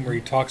routine where he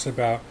talks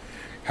about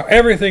how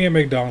everything at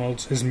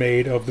McDonald's is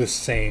made of the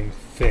same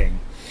thing.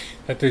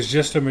 That there's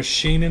just a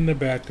machine in the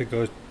back that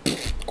goes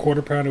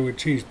quarter pounder with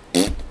cheese,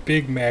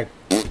 Big Mac,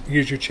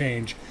 here's your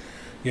change.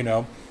 You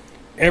know,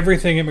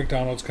 everything at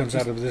McDonald's comes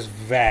out of this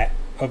vat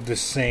of the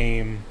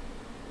same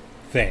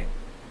thing.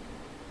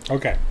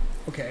 Okay.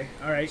 Okay.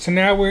 All right. So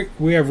now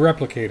we have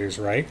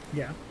replicators, right?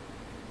 Yeah.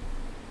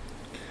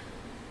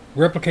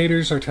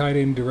 Replicators are tied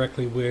in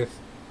directly with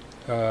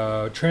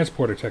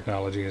transporter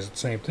technology. Is the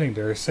same thing.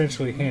 They're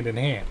essentially hand in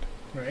hand.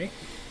 Right.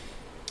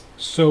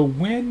 So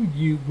when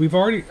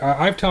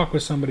I've talked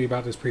with somebody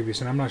about this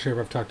previously, and I'm not sure if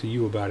I've talked to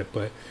you about it,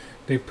 but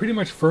they've pretty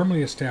much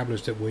firmly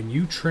established that when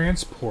you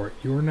transport,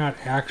 you're not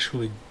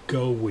actually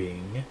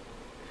going.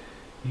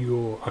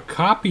 A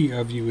copy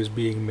of you is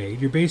being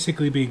made. You're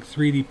basically being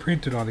 3D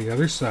printed on the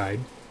other side.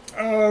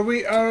 Are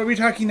we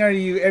talking now?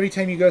 Every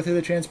time you go through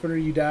the transporter,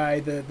 you die.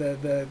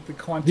 The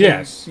quantum.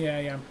 Yes.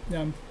 Yeah.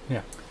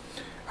 Yeah.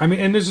 I mean,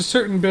 and there's a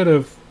certain bit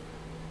of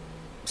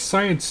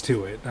science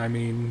to it. I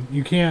mean,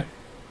 you can't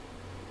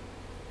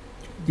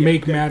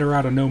make matter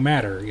out of no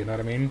matter. You know what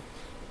I mean?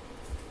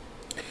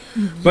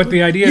 But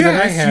the idea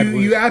that I had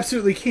was... you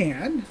absolutely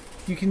can.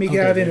 You can make it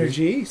out of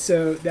energy,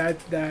 so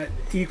that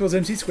equals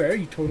mc squared.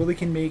 You totally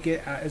can make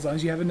it as long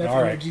as you have enough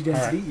energy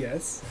density. Right.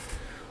 Yes.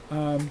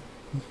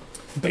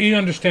 But you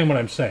understand what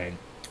I'm saying.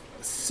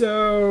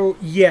 So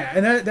yeah,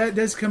 and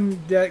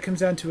that comes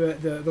down to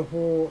the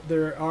whole.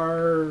 There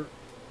are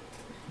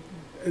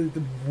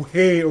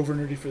way over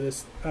nerdy for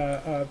this.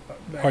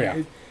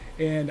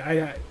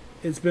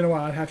 It's been a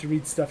while. I'd have to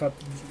read stuff up.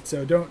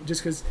 So don't,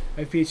 just because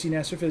I have a PhD in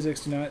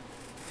astrophysics, do not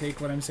take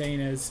what I'm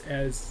saying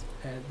as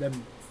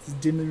them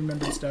dimly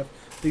remembered stuff.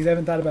 Things I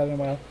haven't thought about in a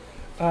while.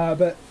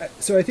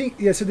 So I think,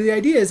 so the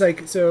idea is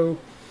like, so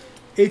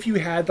if you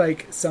had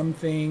like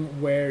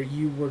something where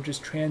you were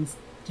just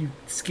you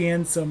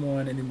scan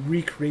someone and then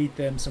recreate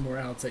them somewhere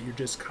else, that you're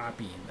just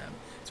copying them.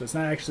 So it's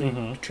not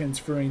actually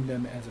transferring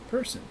them as a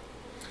person.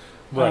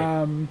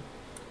 Right.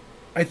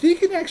 I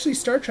think in actually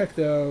Star Trek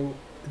though,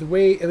 the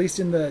way, at least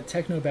in the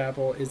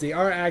Technobabble, is they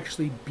are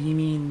actually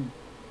beaming.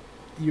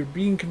 You're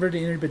being converted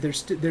to energy,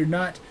 but they're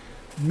not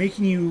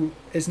making you.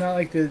 It's not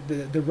like they're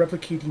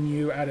replicating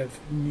you out of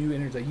new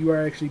energy. Like you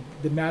are actually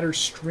the matter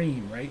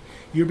stream, right?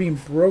 You're being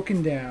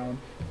broken down.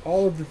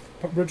 All of the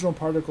original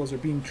particles are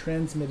being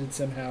transmitted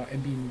somehow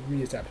and being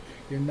reestablished.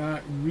 You're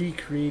not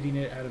recreating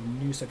it out of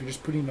new stuff. You're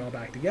just putting it all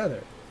back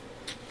together.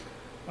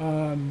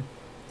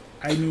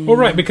 I mean, well,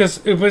 right,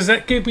 because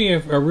that gave me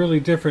a really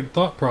different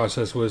thought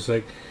process. Was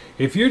like,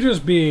 if you're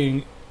just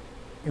being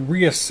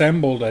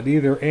reassembled at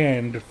either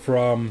end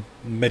from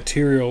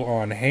material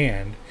on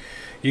hand,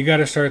 you got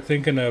to start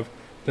thinking of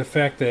the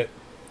fact that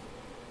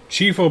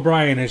Chief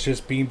O'Brien has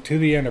just beamed to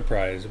the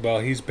Enterprise. Well,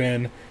 he's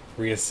been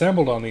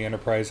reassembled on the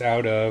Enterprise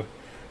out of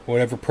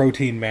whatever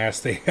protein mass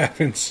they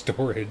have in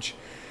storage.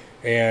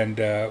 And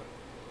the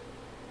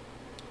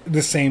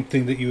same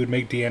thing that you would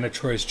make Deanna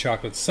Troy's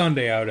chocolate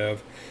sundae out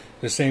of,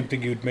 the same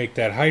thing you'd make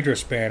that Hydra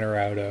spanner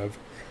out of.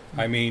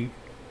 I mean,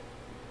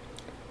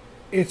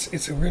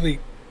 it's a really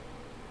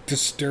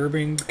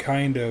disturbing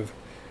kind of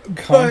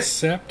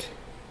concept.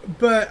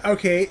 But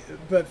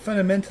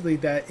fundamentally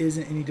that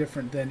isn't any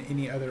different than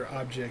any other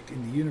object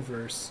in the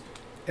universe.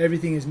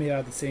 Everything is made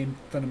out of the same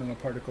fundamental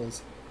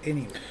particles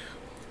anyway.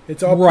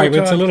 It's all right, but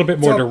it's a little bit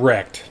more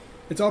direct.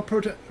 It's all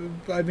proton.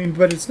 I mean,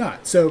 but it's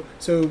not. So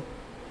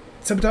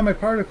subatomic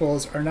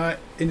particles are not.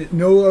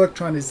 No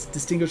electron is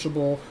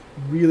distinguishable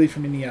really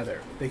from any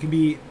other. They can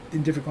be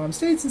in different quantum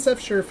states and stuff.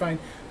 Sure, fine,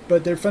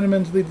 but they're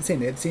fundamentally the same.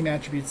 They have the same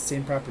attributes, the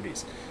same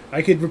properties.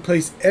 I could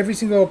replace every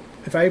single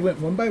if I went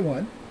one by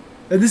one.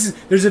 And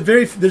there's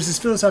this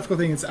philosophical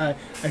thing. I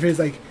feel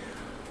like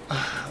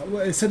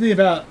Well, it's something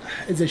about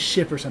it's a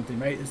ship or something,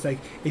 right? It's like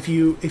if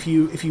you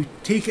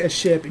take a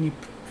ship and you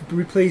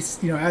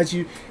replace,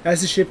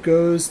 as the ship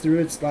goes through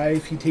its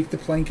life, you take the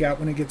plank out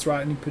when it gets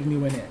rotten, and you put a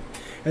new one in.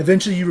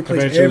 Eventually, you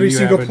replace every you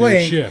single have a new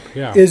plank. ship,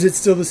 yeah. Is it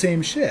still the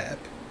same ship?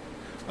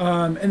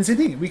 And the same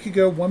thing. We could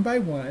go one by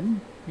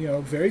one,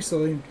 very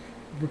slowly, and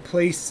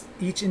replace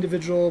each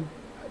individual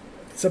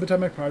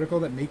subatomic particle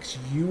that makes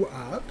you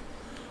up.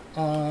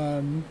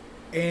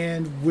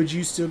 And would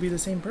you still be the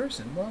same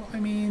person? Well, I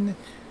mean,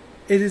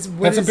 it is.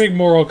 That's a big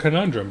moral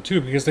conundrum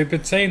too, because they've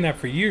been saying that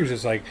for years.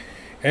 It's like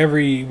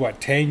every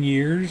 10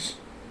 years,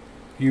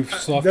 you've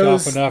sloughed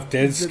off enough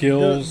dead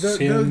skills,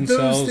 sin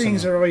cells. Those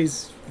things are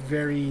always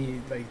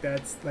very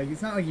that's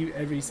it's not like you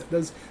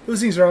those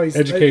things are always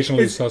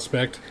educationally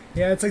suspect.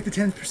 Yeah, it's like the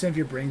 10% of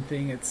your brain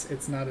thing.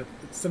 It's not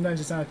sometimes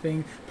it's not a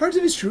thing. Parts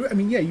of it's true. I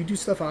mean, yeah, you do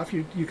stuff off.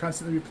 You're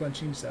constantly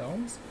replenishing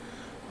cells.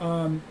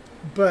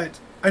 But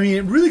I mean,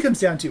 it really comes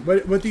down to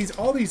what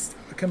all these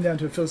come down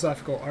to a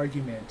philosophical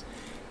argument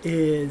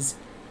is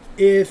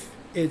if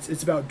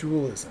it's about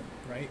dualism,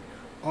 right?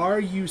 Are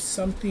you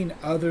something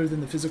other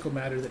than the physical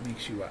matter that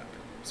makes you up?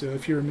 So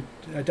if you're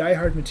a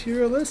diehard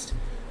materialist,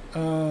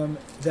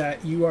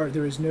 that you are,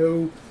 there is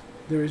no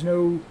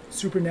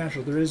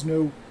supernatural, there is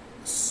no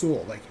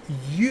soul. Like,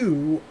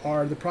 you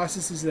are the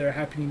processes that are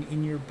happening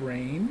in your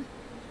brain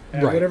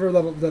at whatever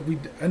level that we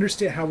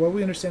understand, how well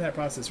we understand that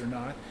process or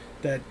not,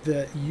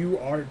 that you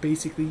are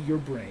basically your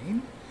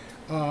brain,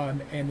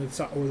 and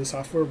the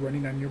software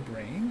running on your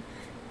brain,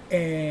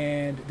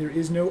 and there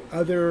is no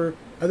other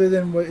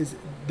than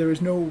there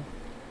is no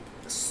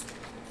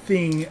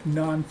thing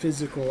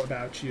non-physical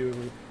about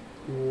you,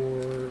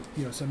 or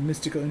some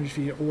mystical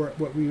energy, or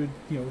what we would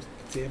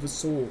say of a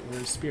soul or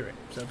a spirit.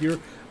 So if you're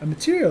a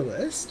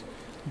materialist,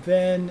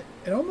 then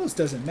it almost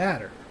doesn't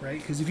matter,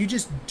 right? Because if you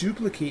just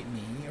duplicate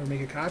me or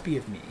make a copy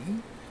of me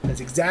that's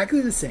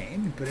exactly the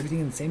same, you put everything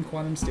in the same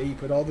quantum state, you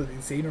put all the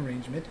same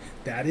arrangement,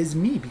 that is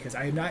me, because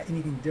I am not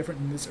anything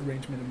different than this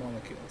arrangement of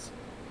molecules.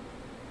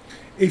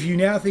 If you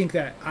now think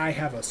that I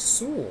have a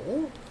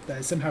soul that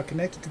is somehow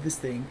connected to this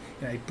thing,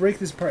 and I break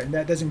this apart, and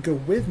that doesn't go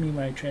with me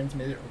when I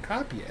transmit it or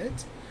copy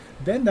it,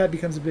 then that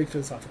becomes a big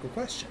philosophical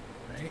question,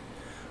 right?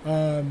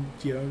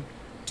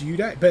 Do you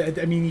die? But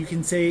I mean, you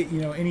can say,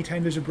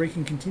 anytime there's a break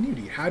in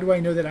continuity, how do I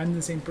know that I'm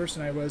the same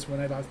person I was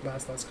when I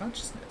last lost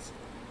consciousness?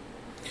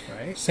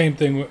 Right? Same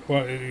thing.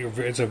 Well,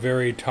 it's a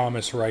very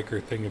Thomas Riker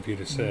thing of you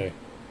to say.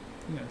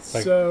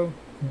 Yes. So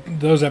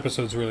those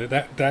episodes really,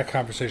 that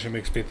conversation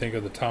makes me think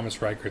of the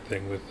Thomas Riker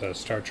thing with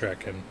Star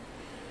Trek, and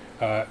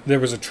there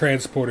was a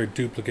transporter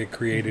duplicate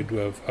created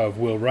of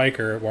Will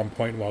Riker at one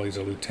point while he's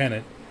a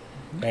lieutenant,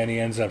 and he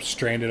ends up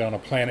stranded on a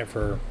planet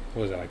for,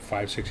 what was it,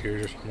 5-6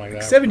 years or something like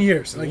that? 7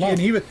 years. And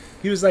he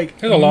was like,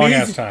 it was a long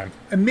ass time.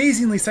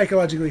 Amazingly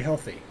psychologically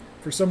healthy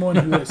for someone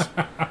who was.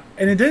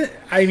 And it didn't.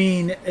 I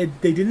mean,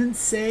 they didn't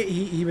say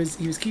he was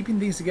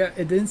keeping things together.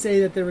 It didn't say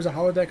that there was a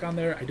holodeck on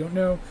there. I don't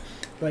know.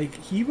 Like,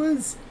 he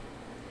was.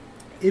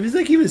 It was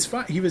like he was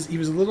fine. He was a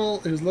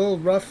little. It was a little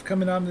rough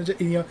coming on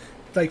the.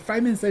 Like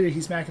 5 minutes later,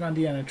 he's smacking on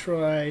Deanna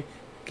Troi,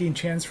 getting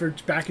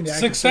transferred back into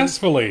acting.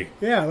 Successfully.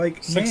 Yeah,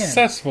 like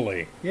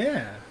successfully. Man.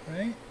 Yeah.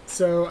 Right.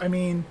 So I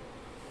mean.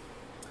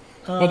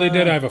 Well, they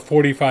did have a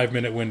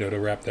 45-minute window to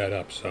wrap that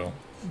up. So.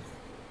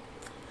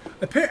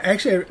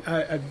 Actually,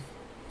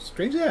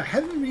 strangely, I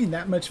haven't been reading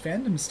that much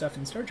fandom stuff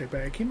in Star Trek,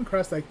 but I came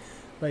across like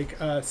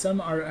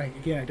some art.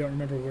 Again, I don't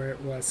remember where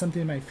it was.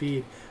 Something in my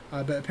feed,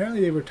 but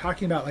apparently they were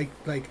talking about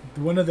like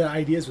one of the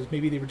ideas was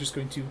maybe they were just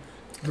going to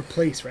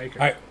replace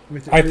Riker.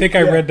 I think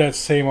I read that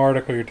same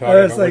article you're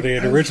talking about, where they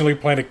had originally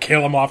planned to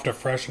kill him off to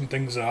freshen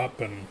things up,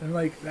 and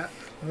like that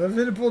would have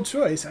been a bold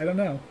choice. I don't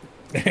know.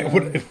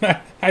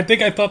 I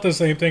think I thought the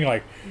same thing.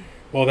 Like,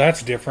 well,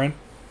 that's different.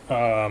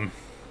 Bold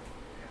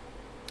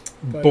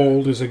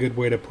is a good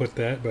way to put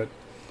that, but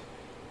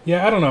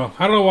yeah, I don't know.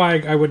 I don't know why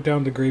I went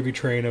down the gravy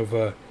train of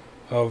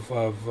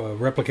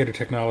replicator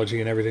technology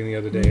and everything the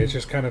other day. It's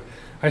just kind of,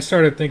 I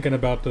started thinking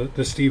about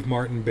the Steve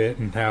Martin bit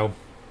and how,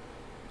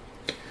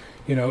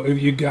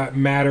 if you got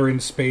matter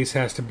in space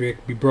has to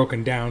be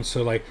broken down.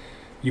 So like,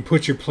 you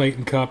put your plate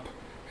and cup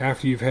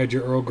after you've had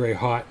your Earl Grey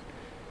hot,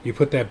 you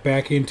put that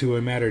back into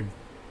a matter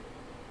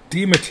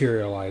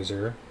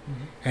dematerializer,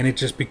 and it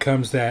just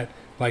becomes that,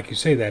 like you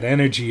say, that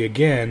energy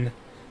again.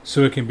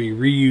 So it can be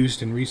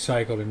reused and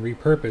recycled and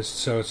repurposed.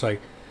 So it's like,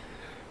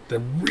 the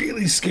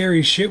really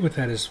scary shit with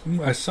that is,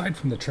 aside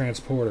from the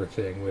transporter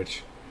thing,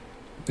 which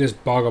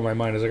just boggled my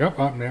mind. It's like,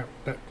 now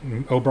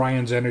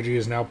O'Brien's energy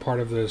is now part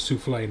of the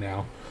souffle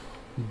now.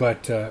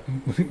 But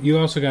you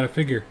also got to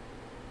figure,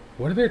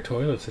 what are their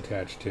toilets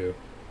attached to?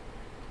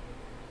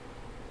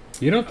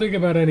 You don't think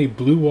about any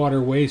blue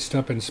water waste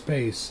up in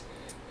space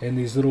and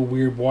these little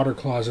weird water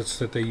closets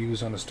that they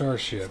use on a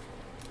starship.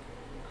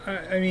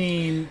 I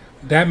mean,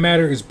 that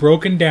matter is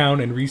broken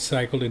down and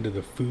recycled into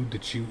the food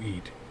that you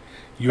eat.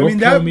 Your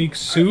Pomeek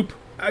soup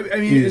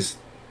is,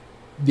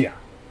 yeah.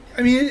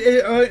 I mean,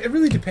 it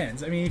really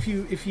depends. I mean, if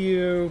you,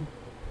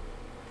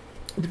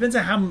 it depends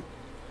on how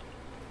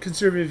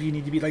conservative you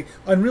need to be. Like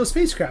on real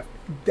spacecraft,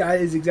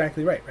 That is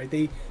exactly right. Right?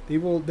 They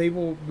will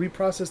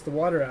reprocess the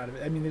water out of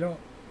it. I mean, they don't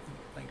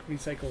like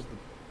recycle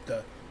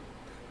the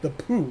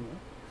poo.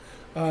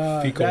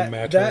 Fecal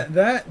matter.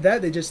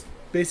 That they just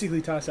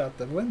basically toss out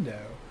the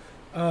window.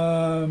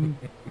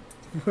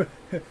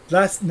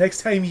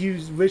 Next time you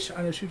wish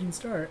on a shooting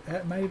star,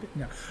 that might have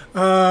been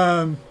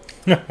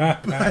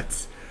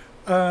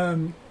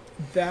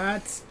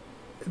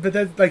but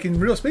that's like in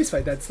real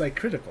spaceflight, that's like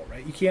critical,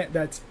 right? You can't.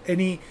 That's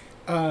any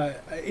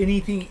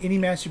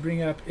mass you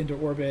bring up into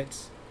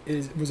orbit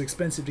was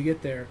expensive to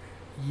get there.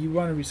 You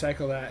want to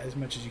recycle that as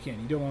much as you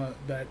can. You don't want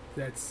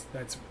that's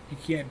you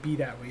can't be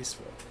that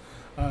wasteful.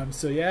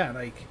 So yeah,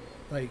 like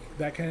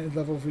that kind of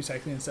level of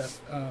recycling and stuff,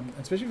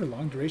 especially for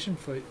long duration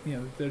flight,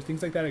 there are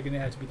things like that are going to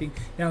have to be think.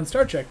 Now in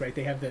Star Trek, right,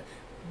 they have the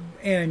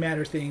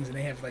antimatter things, and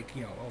they have like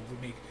we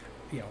make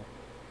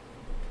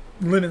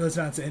limitless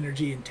amounts of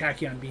energy and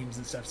tachyon beams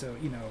and stuff. So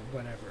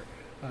whatever,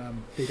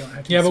 they don't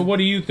have to. Yeah, but what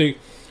do you think?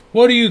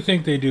 What do you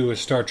think they do with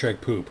Star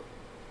Trek poop?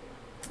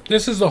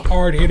 This is a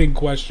hard hitting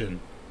question.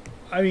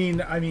 I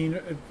mean,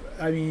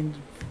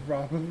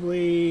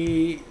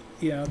 probably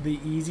the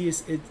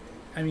easiest.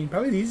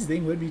 Probably the easiest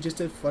thing would be just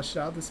to flush it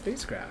out of the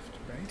spacecraft,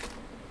 right?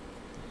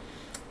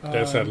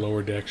 That's that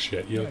lower deck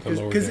shit. You let the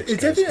lower deck. Because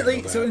it's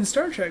definitely so in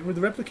Star Trek with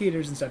the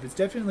replicators and stuff. It's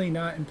definitely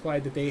not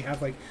implied that they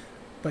have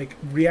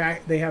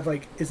react. They have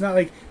it's not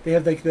like they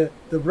have the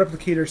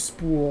replicator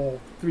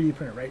spool 3D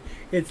printer, right?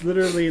 It's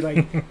literally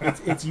like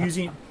it's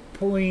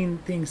pulling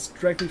things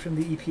directly from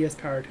the EPS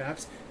power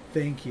taps.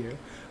 Thank you.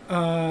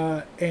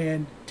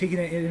 And taking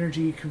that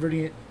energy,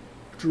 converting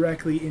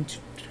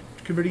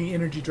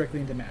energy directly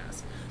into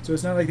mass. So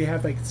it's not like they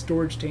have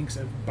storage tanks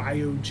of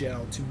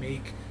biogel to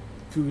make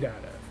food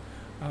out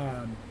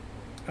of.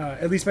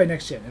 At least by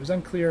Next Gen, it was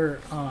unclear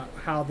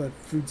how the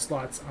food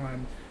slots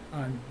on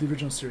the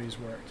original series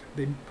worked.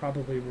 They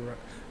probably were.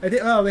 I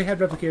think they had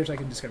replicators I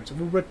can discover. So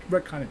we'll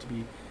retcon it to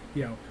be,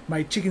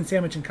 my chicken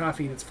sandwich and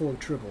coffee that's full of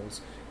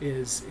tribbles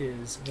is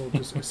we'll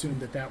just assume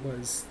that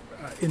was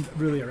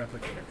really a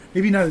replicator.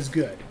 Maybe not as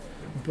good,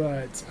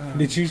 but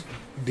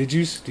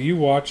do you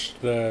watch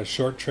the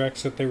short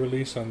treks that they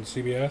release on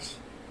CBS?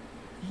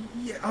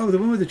 Yeah. Oh, the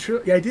one with the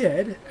tribble. Yeah, I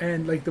did.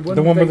 And the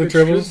one with the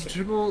tribbles.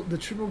 The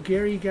tribble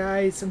Gary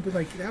guy, something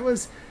like that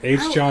was.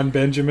 John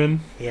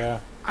Benjamin.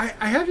 Yeah.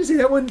 I have to say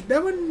that one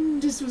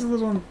just was a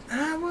little.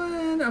 That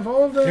one of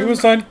all of them. It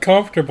was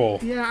uncomfortable.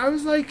 Yeah, I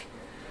was like,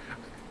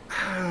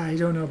 I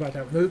don't know about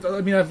that one. I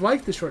mean, I've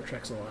liked the short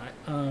treks a lot.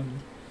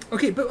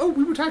 Okay, but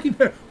we were talking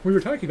about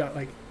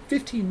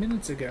 15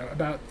 minutes ago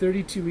about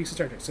 32 weeks of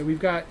Star Trek. So we've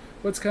got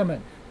what's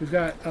coming. We've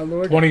got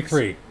Lower Decks.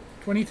 23.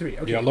 23.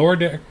 Okay. Yeah, Lower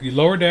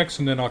Decks,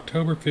 and then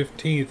October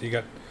 15th, you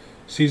got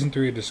season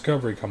 3 of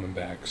Discovery coming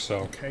back.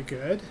 So okay,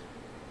 good.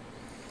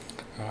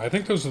 I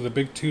think those are the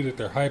big two that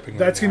they're hyping.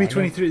 That's going to be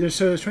 23. There's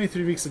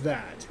 23 weeks of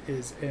that and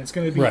it's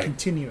going to be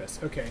continuous.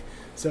 Okay,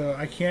 so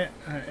I can't.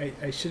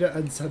 I should have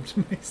unsubbed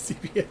my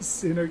CBS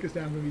sooner because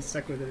now I'm going to be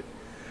stuck with it.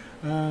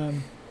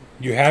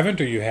 You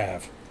haven't, or you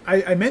have?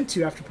 I meant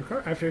to after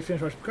I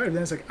finished watching Picard. But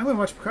then it's like I'm going to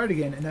watch Picard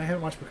again, and then I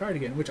haven't watched Picard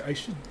again, which I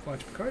should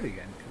watch Picard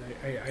again because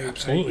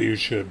Absolutely, you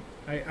should.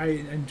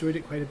 I enjoyed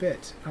it quite a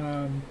bit.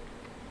 The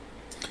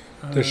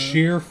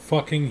sheer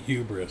fucking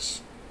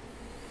hubris.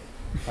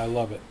 I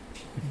love it.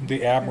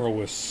 The Admiral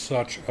was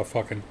such a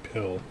fucking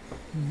pill.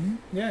 Mm-hmm.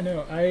 Yeah,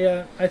 no,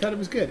 I thought it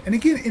was good. And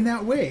again, in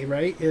that way,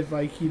 right? If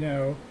I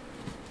can,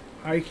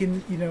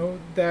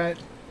 that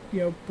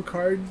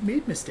Picard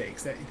made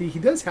mistakes. That he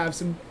does have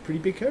some pretty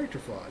big character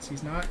flaws.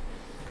 He's not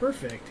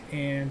perfect,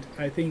 and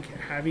I think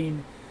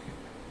having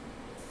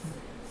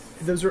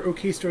those are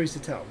okay stories to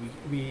tell.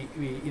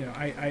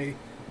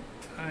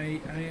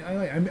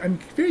 I'm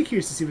very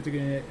curious to see what they're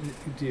going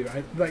to do.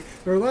 There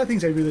are a lot of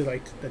things I really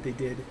liked that they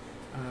did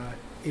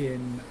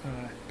in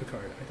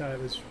Picard. I thought it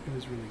was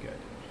really good.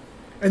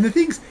 And and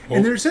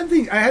there's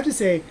something I have to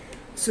say.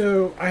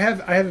 So I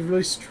have a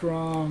really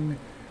strong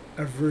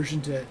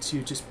aversion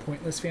to just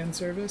pointless fan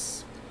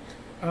service.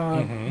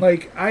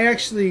 I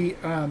actually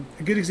a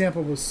good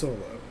example was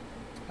Solo,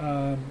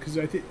 because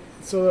I think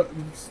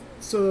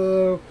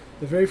Solo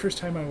the very first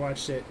time I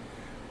watched it,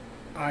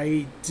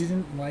 I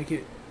didn't like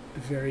it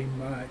very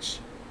much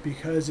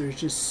because there's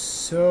just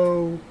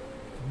so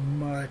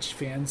much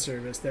fan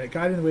service that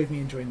got in the way of me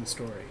enjoying the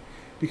story,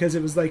 because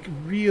it was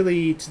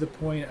really to the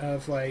point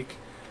of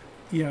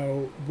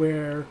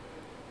where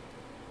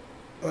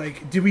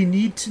do we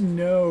need to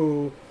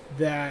know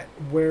that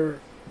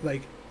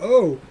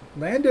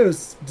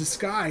Lando's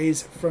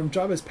disguise from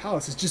Jabba's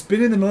palace has just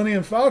been in the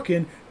Millennium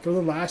Falcon for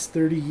the last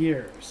 30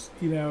 years,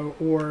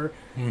 or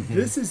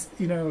this is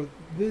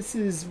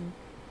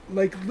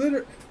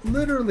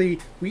literally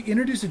we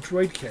introduce a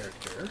droid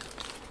character.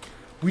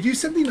 We do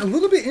something a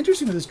little bit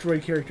interesting with this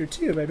droid character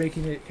too by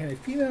making it kind of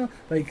female.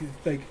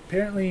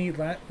 Apparently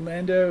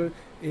Lando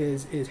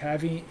is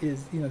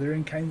they're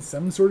in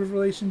some sort of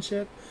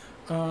relationship.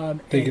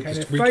 They get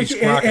this freaky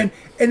sprocket.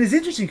 And it's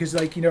interesting because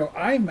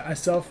I'm a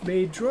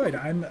self-made droid.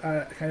 I'm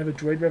kind of a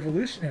droid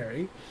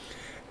revolutionary,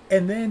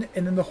 and then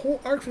the whole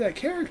arc for that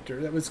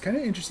character that was kind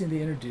of interesting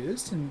they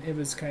introduced, and it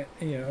was kind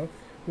of,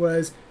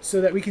 was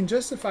so that we can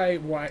justify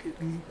why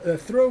a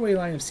throwaway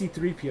line of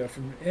C-3PO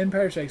from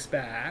Empire Strikes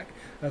Back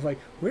of like,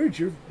 where'd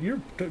the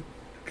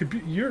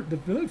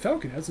Millennium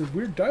Falcon has this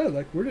weird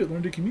dialect, where did it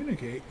learn to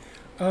communicate?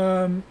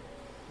 And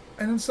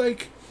it's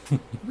like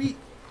we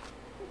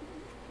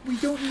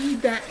don't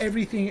need that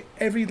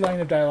every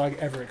line of dialogue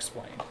ever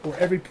explained, or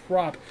every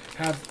prop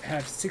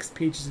have 6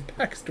 pages of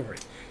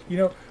backstory.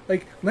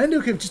 Like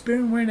Lando could have just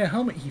been wearing a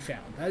helmet he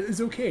found. That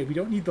is okay. We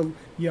don't need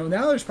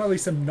now there's probably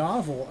some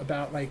novel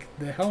about like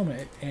the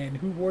helmet and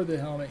who wore the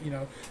helmet.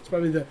 It's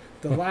probably the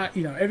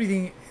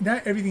everything.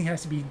 Not everything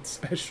has to be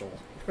special,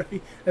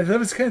 right? And that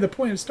was kind of the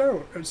point of Star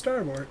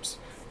Wars.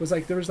 Was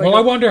like there was like. Well,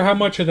 I wonder how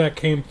much of that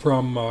came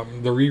from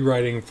the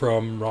rewriting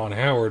from Ron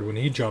Howard when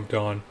he jumped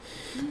on,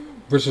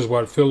 versus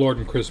what Phil Lord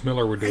and Chris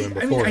Miller were doing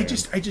before. I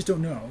just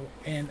don't know.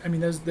 And I mean,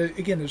 there's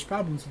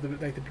problems with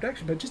the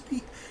production, but just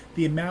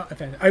the amount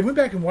of. I went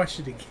back and watched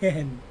it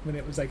again when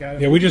it was like out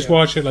of. Yeah, we just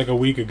watched it like a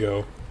week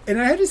ago. And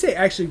I have to say,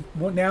 actually,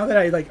 now that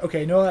I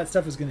I know all that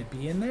stuff was going to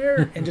be in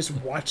there, and just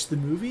watch the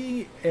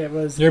movie, it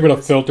was. You're able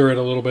to filter it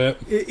a little bit.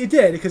 It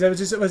did, because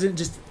it wasn't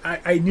just.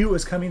 I knew it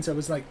was coming, so I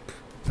was like,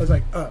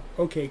 oh,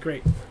 okay,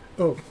 great.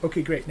 Oh,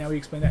 okay, great. Now we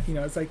explain that.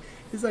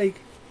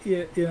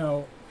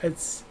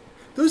 It's.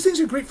 Those things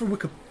are great for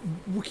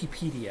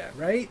Wikipedia,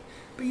 right?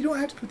 But you don't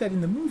have to put that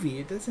in the movie.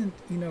 It doesn't,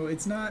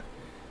 it's not...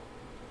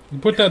 You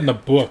put that in the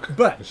book.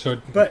 But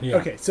yeah.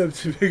 Okay, so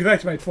to go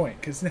back to my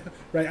point, because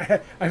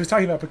right, I was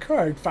talking about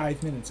Picard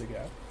 5 minutes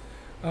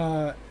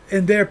ago.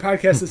 And their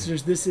podcast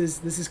listeners, this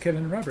is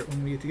Kevin and Robert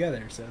when we get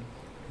together, so...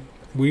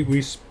 We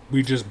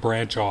just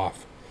branch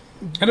off.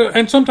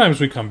 And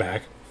sometimes we come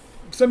back.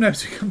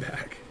 Sometimes we come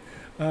back.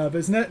 But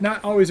it's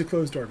not always a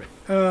closed orbit.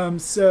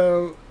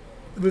 So...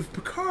 With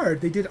Picard,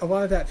 they did a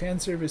lot of that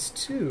fan service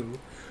too,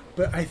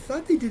 but I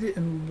thought they did it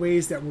in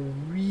ways that were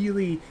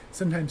really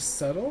sometimes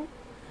subtle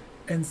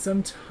and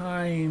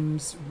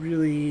sometimes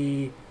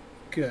really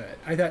good.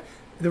 I thought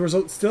there was a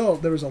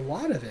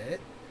lot of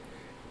it,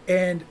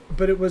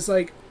 but it was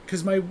like,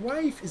 because my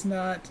wife is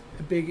not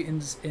big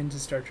into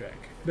Star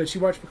Trek, but she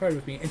watched Picard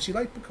with me, and she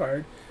liked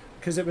Picard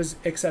because it was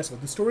accessible.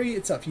 The story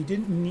itself,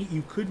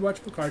 you could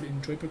watch Picard and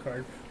enjoy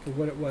Picard for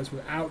what it was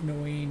without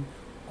knowing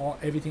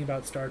everything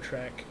about Star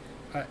Trek.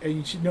 And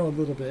you should know a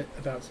little bit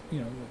about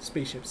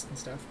spaceships and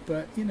stuff,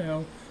 but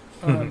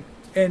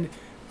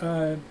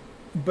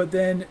but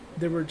then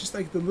there were just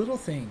like the little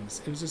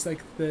things. It was just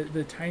like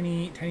the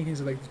tiny things,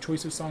 like the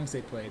choice of songs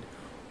they played,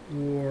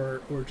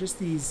 or just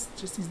these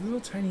little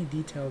tiny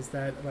details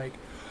that like,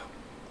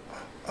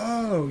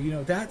 oh,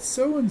 that's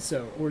so and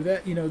so, or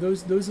that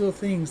those little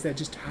things that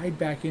just tied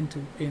back into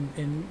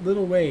in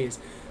little ways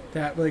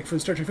that, like, for the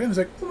Star Trek fan, was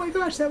like, oh my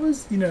gosh, that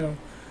was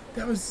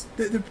that was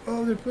they're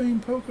playing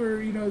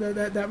poker,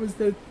 that was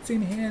the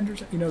same hand, or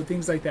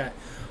things like that,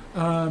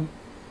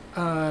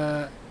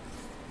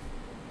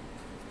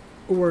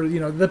 or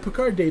the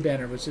Picard Day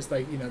banner was just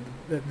like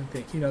the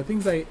thing,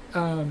 things like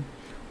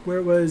where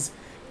it was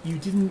you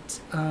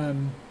didn't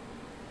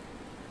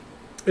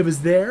it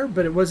was there,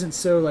 but it wasn't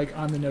so like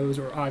on the nose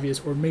or obvious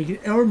or made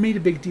a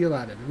big deal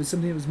out of it. It was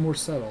something that was more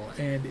subtle,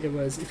 and it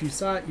was, if you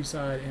saw it,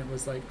 and it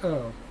was like,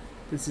 oh,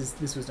 this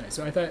was nice.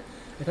 So I thought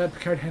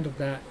Picard handled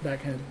that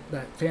kind of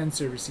that fan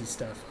servicey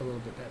stuff a little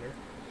bit better.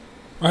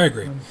 I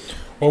agree.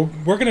 Well,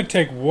 we're going to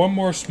take one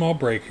more small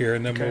break here,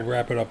 and then we'll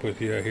wrap it up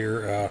with you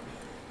here.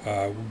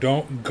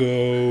 Don't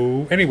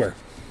go anywhere.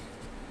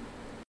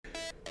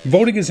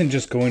 Voting isn't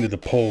just going to the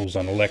polls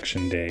on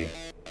Election Day.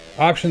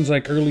 Options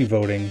like early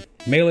voting,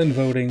 mail-in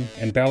voting,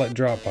 and ballot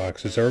drop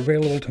boxes are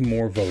available to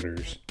more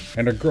voters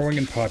and are growing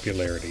in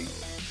popularity.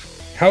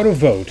 How to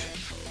Vote,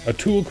 a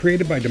tool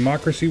created by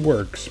Democracy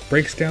Works,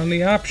 breaks down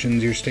the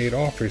options your state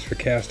offers for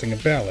casting a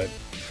ballot,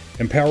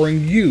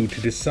 empowering you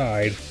to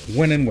decide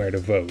when and where to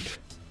vote.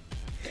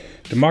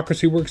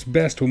 Democracy works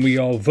best when we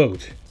all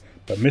vote,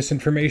 but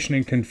misinformation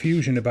and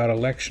confusion about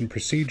election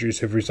procedures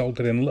have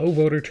resulted in low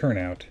voter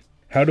turnout.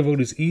 How to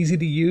Vote is easy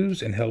to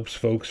use and helps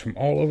folks from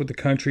all over the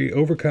country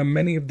overcome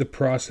many of the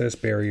process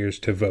barriers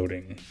to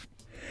voting.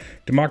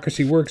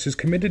 Democracy Works is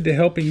committed to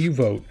helping you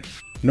vote,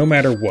 no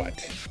matter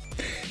what.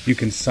 You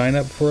can sign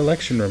up for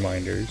election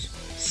reminders,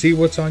 see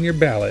what's on your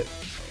ballot,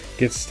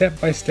 get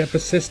step-by-step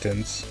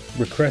assistance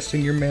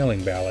requesting your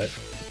mailing ballot,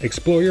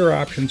 explore your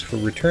options for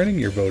returning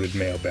your voted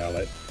mail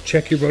ballot,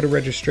 check your voter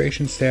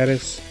registration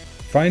status,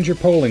 find your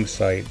polling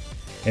site,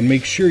 and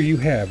make sure you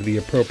have the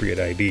appropriate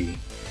ID.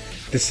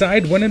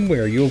 Decide when and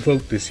where you'll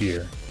vote this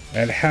year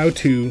at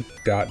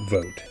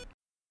howto.vote.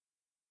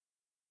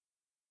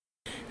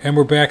 And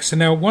we're back. So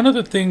now one of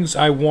the things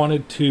I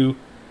wanted to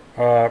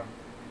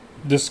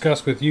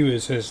discuss with you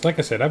is, like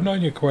I said, I've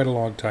known you quite a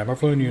long time.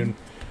 I've known you in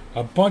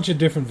a bunch of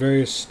different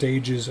various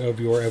stages of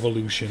your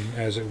evolution,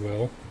 as it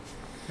will.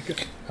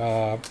 It's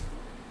kind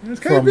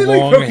of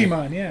like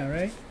Pokemon, yeah,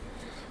 right?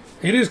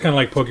 It is kind of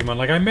like Pokemon.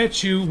 Like, I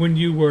met you when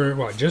you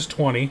were, just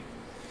 20,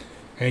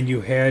 and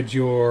you had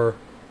your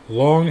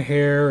long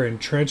hair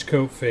and trench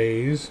coat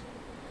phase,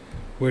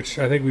 which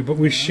I think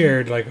we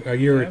shared like a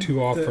year or Yeah,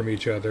 two off the- from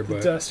each other. The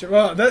But duster.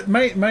 Well, that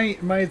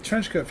my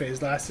trench coat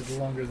phase lasted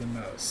longer than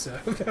most. So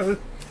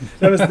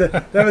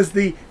that was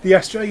the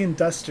Australian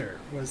duster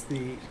was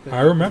the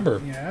I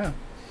remember. Yeah,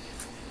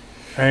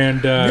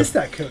 and missed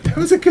that coat. That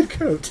was a good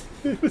coat.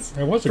 It was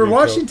it was a for good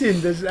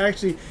Washington. There's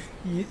actually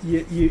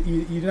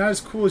you're not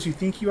as cool as you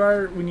think you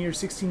are when you're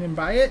 16 and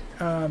buy it.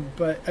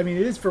 But I mean,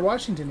 it is for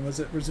Washington. Was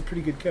a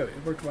pretty good coat.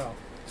 It worked well.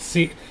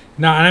 See,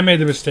 now and I made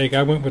the mistake.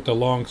 I went with the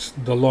long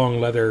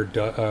leather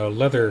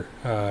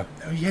Oh,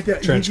 you had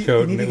that trench coat, You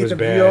and need it to was get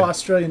the bad. real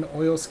Australian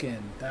oilskin.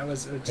 That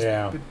was just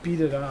Yeah. beat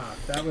it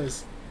off. That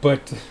was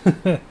But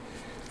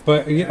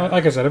but you know, Yeah.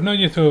 like I said, I've known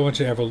you through a bunch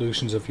of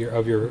evolutions of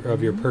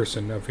your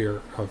person of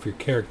your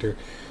character.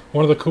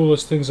 One of the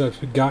coolest things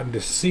I've gotten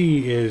to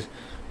see is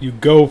you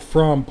go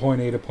from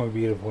point A to point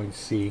B to point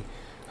C.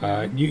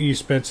 You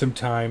spent some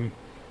time,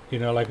 you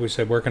know, like we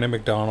said, working at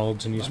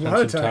McDonald's, and you A spent lot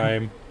some of time.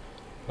 time,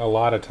 a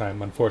lot of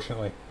time,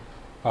 unfortunately.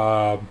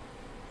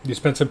 You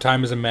spent some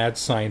time as a mad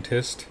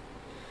scientist,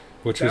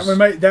 which that was one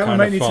might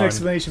kinda need some fun.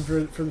 explanation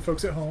for the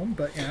folks at home.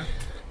 But yeah,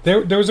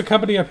 There was a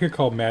company up here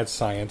called Mad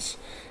Science,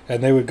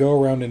 and they would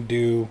go around and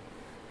do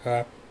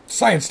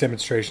science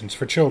demonstrations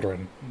for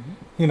children.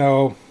 You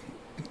know,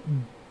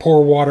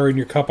 pour water in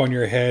your cup on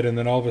your head, and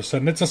then all of a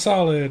sudden it's a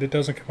solid. It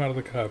doesn't come out of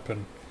the cup,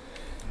 and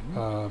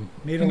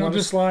made you a know, lot of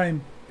just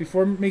slime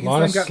before a making lot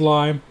slime of got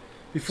slime,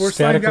 before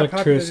static slime got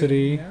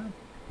electricity. populated.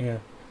 Yeah,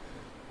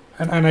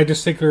 and I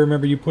distinctly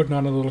remember you putting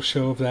on a little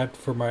show of that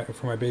for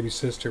my baby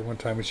sister one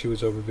time when she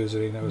was over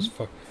visiting. That was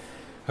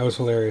that was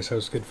hilarious. That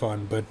was good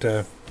fun. But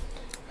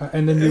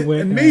and then you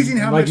went Amazing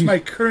and, how like much you- my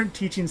current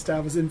teaching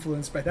style was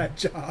influenced by that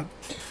job.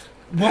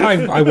 Well,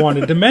 I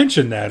wanted to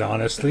mention that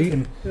honestly,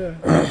 and Yeah.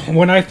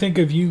 when I think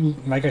of you,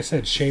 like I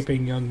said,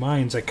 shaping young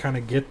minds, I kind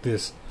of get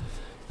this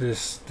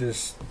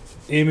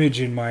image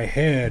in my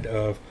head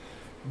of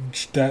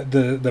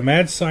the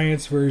mad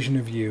science version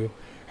of you,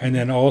 and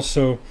then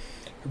also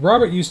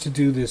Robert used to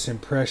do this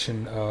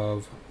impression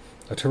of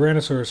a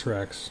Tyrannosaurus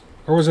Rex,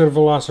 or was it a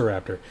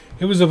Velociraptor?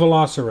 It was a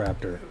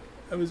Velociraptor.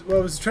 It was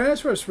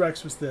Tyrannosaurus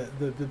Rex was the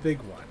big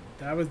one.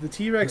 That was the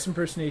T-Rex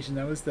impersonation.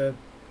 That was the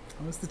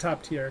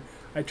top tier.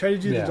 I tried to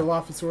do Yeah. the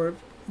Dilophosaurus.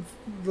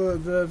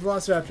 The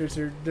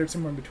Velociraptors they're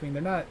somewhere in between.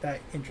 They're not that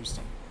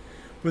interesting.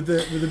 With the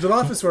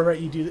Dilophosaur, right?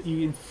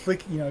 You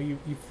inflict, you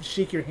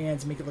shake your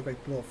hands and make it look like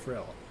a little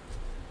frill.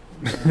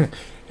 And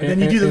then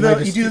you do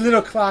the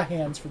little claw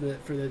hands for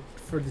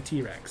the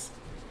T-Rex.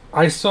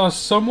 I saw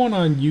someone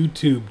on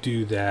YouTube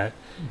do that,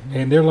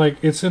 and they're like,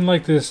 it's in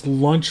like this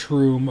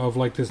lunchroom of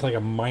like this like a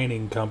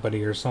mining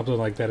company or something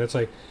like that. It's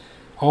like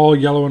all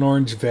yellow and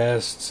orange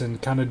vests and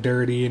kind of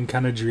dirty and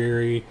kind of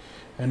dreary,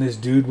 and this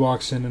dude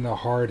walks in a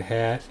hard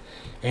hat,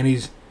 and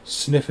he's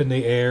sniffing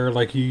the air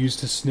like you used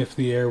to sniff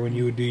the air when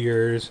you would do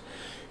yours,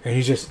 and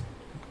he's just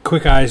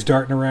quick eyes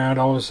darting around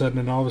all of a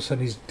sudden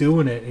he's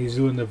doing it. He's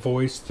doing the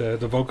voice, the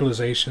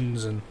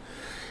vocalizations,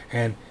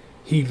 and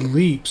he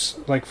leaps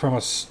like from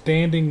a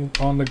standing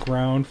on the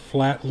ground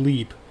flat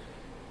leap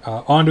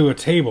onto a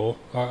table,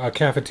 a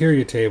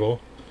cafeteria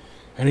table,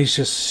 and he's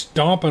just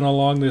stomping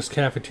along this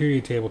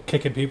cafeteria table,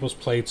 kicking people's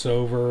plates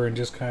over, and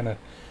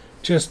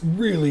just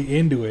really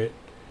into it.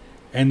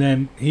 And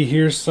then he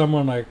hears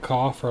someone like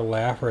cough or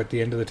laugh or at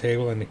the end of the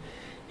table, and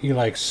he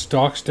like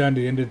stalks down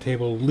to the end of the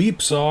table,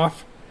 leaps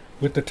off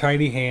with the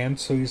tiny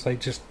hands, so he's like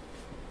just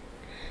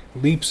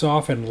leaps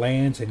off and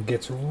lands and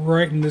gets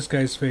right in this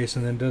guy's face,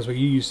 and then does what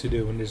you used to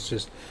do, and is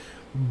just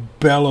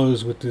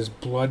bellows with this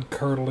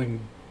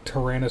blood-curdling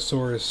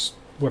Tyrannosaurus,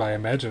 what I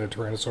imagine a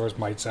Tyrannosaurus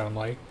might sound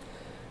like.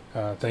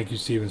 Thank you,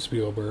 Steven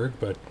Spielberg,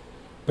 but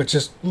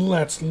just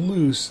lets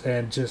loose,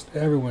 and just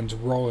everyone's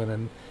rolling.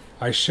 And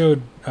I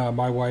showed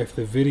my wife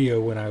the video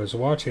when I was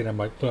watching. I'm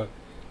like, look,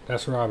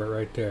 that's Robert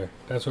right there.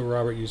 That's what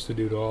Robert used to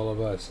do to all of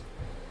us.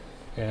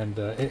 And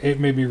it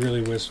made me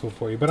really wistful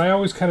for you. But I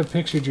always kind of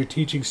pictured your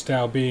teaching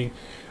style being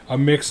a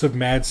mix of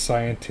mad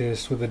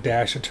scientist with a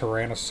dash of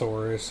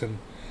Tyrannosaurus, and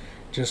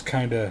just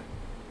kind of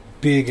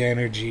big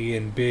energy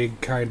and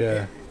big kind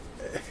of...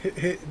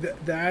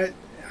 That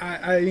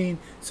I mean,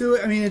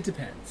 so I mean, it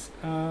depends.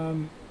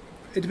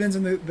 It depends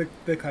on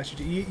the class you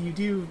do. You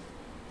do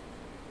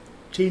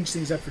change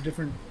things up for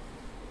different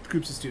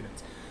groups of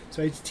students.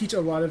 So I teach a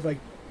lot of like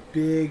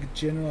big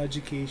general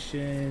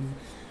education,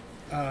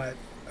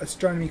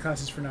 astronomy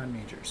classes for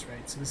non-majors,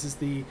 right? So this is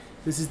the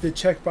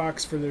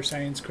checkbox for their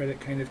science credit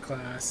kind of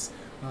class,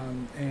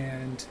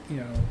 and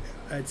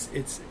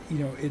it's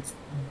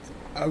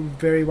a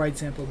very wide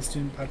sample of the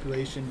student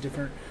population,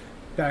 different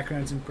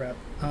backgrounds in prep,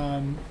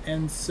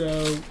 and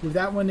so with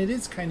that one, it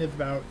is kind of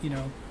about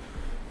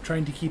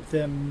trying to keep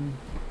them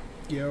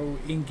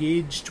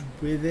engaged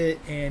with it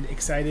and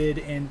excited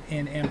and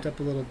amped up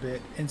a little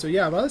bit. And so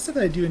a lot of stuff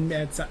that I do in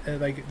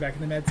like back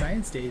in the Mad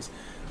Science days,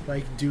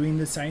 like doing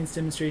the science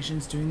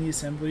demonstrations, doing the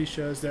assembly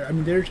shows. They're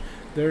I'm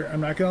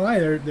not gonna lie,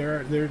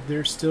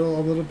 they're still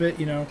a little bit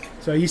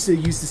So I used to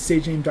use the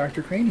stage name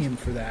Dr. Cranium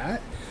for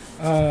that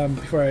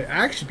before I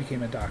actually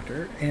became a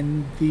doctor.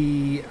 And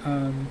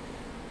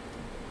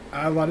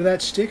a lot of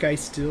that shtick I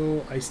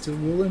still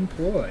will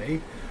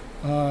employ,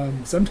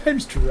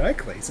 sometimes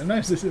directly,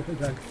 sometimes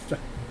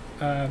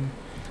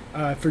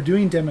for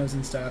doing demos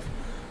and stuff.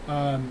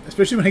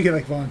 Especially when I get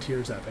like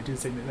volunteers up, I do the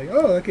same thing. Like,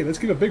 oh, okay, let's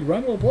give a big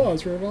round of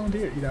applause for a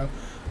volunteer.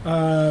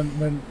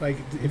 When like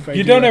if I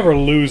you don't ever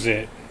lose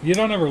it. You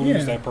don't ever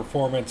lose that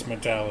performance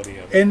mentality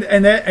of it.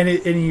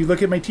 And you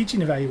look at my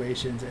teaching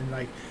evaluations and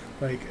like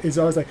it's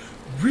always like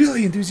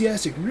really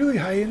enthusiastic, really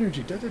high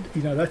energy.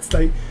 That's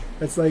like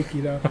that's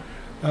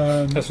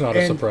not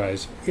a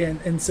surprise.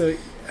 And so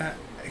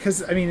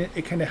because I mean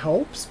it kind of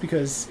helps,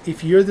 because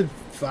if you're the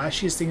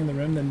flashiest thing in the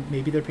room, then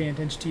maybe they're paying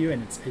attention to you,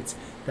 and it's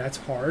that's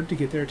hard to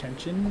get their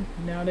attention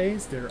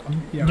nowadays.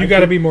 You got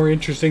to be more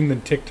interesting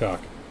than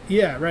TikTok.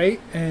 Yeah, right.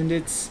 And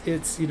it's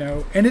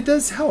and it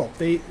does help.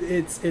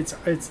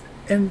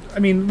 And I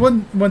mean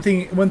one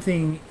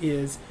thing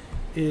is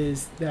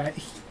that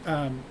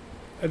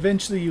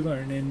eventually you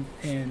learn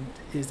and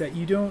is that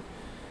you don't.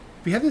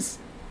 We have this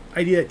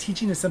idea that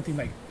teaching is something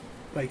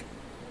like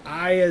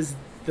I as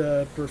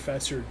the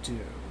professor do.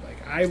 Like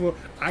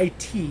I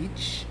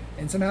teach,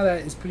 and somehow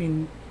that is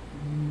putting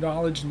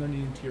knowledge and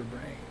learning into your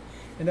brain.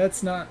 And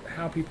that's not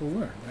how people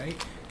learn, right?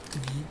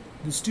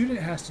 The student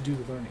has to do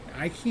the learning.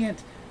 I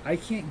can't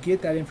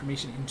get that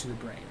information into the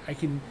brain. I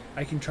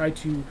can try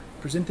to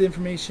present the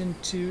information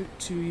to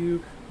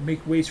you,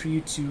 make ways for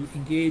you to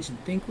engage and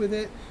think with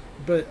it,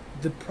 but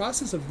the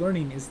process of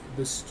learning is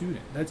the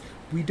student. It's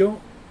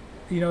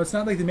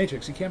not like the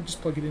Matrix. You can't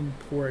just plug it in and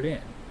pour it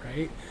in,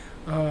 right?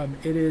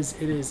 It is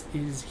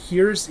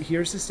here's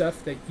the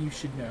stuff that you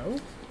should know.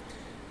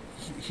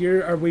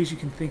 Here are ways you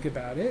can think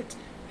about it,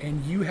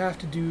 and you have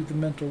to do the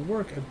mental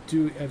work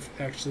of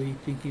actually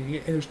thinking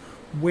it. And there's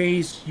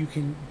ways you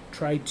can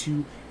try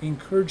to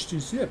encourage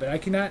students to do it, but I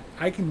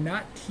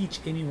cannot teach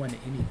anyone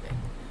anything.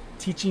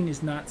 Teaching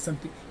is not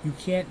something you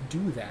can't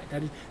do that.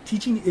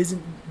 Teaching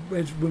isn't,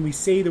 when we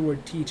say the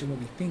word teach and when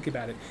we think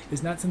about it,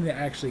 is not something that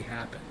actually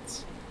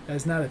happens. That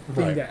is not a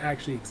thing that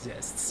actually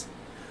exists.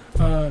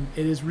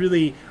 It is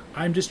really,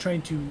 I'm just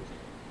trying to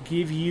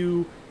give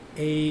you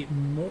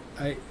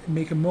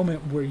make a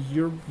moment where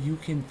you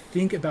can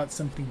think about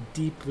something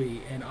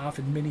deeply and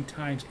often many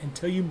times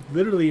until you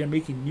literally are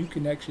making new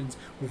connections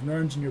with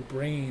neurons in your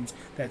brains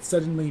that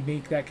suddenly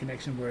make that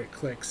connection where it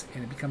clicks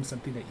and it becomes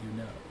something that you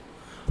know.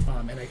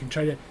 And I can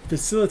try to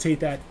facilitate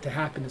that to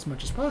happen as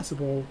much as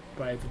possible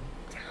by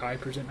how I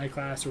present my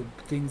class or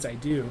things I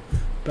do,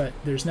 but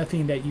there's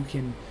nothing that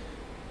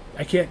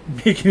I can't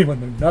make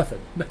anyone learn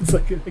nothing. That's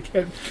like I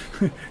can't.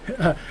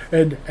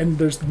 And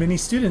there's many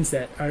students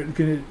that are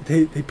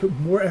they put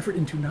more effort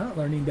into not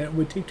learning than it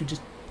would take to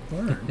just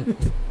learn.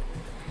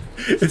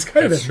 It's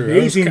kind That's of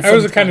amazing. I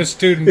was the kind of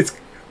student.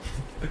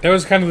 That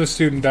was kind of the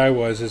student I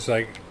was. It's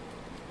like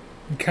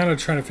kind of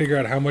trying to figure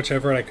out how much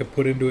effort I could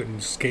put into it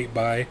and skate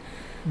by,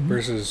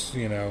 versus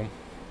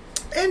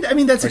And I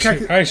mean that's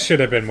I should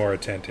have been more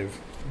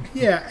attentive.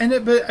 Yeah,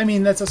 but I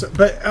mean that's also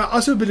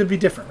it'd be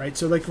different, right?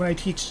 So like when I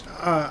teach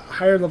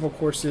higher level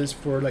courses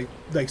for like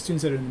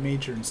students that are in the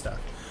major and stuff,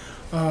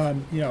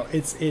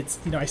 it's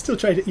I still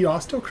try to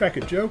I'll still crack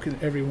a joke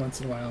every once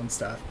in a while and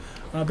stuff,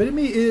 but it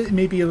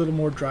may be a little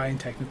more dry and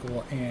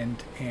technical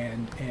and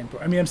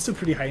I mean I'm still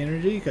pretty high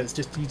energy because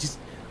that's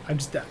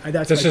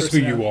just who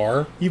you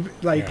are.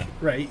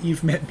 Right?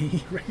 You've met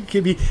me, right?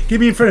 Give me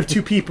in front of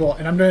two people,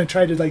 and I'm going to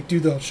try to like do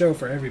the show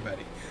for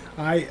everybody.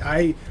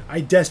 I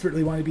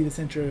desperately want to be the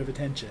center of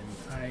attention.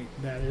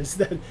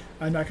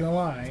 I'm not gonna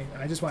lie.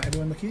 I just want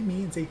everyone looking at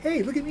me and say,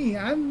 "Hey, look at me!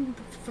 I'm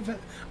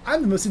the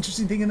most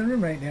interesting thing in the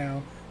room right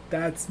now."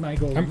 That's my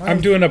goal.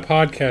 I'm doing a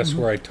podcast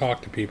where I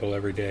talk to people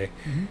every day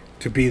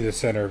to be the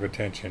center of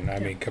attention. I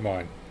mean, come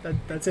on.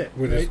 That's it.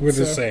 We're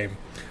the same.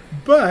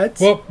 But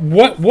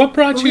what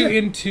brought you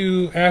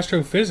into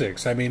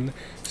astrophysics? I mean,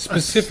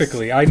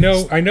 specifically, I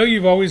know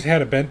you've always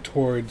had a bent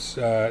towards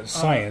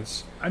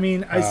science. That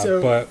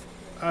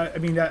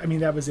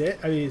was it.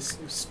 I mean,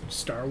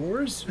 Star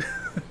Wars.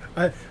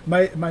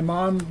 My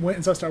mom went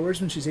and saw Star Wars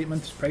when she was 8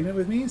 months pregnant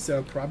with me,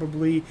 so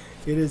probably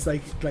it is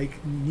like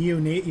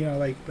neonate,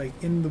 like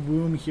in the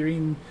womb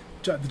hearing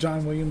the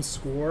John Williams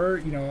score.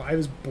 I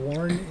was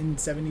born in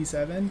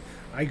 '77.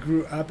 I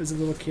grew up as a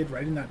little kid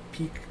right in that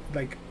peak,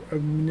 like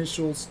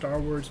initial Star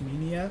Wars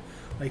mania.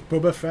 Like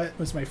Boba Fett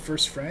was my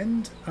first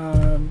friend.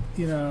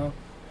 Little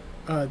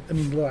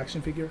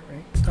action figure,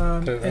 right? I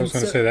was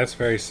going to say that's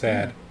very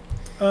sad.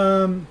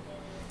 Yeah.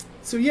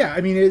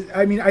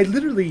 I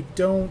literally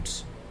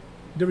don't.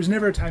 There was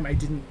never a time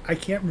I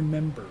can't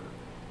remember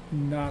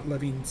not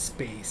loving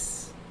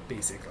space.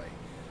 Basically,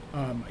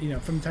 from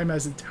the time I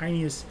was the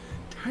tiniest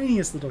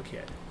little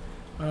kid.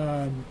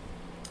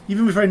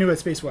 Even before I knew what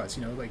space was,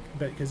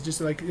 because just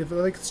like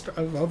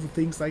I love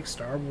things like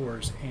Star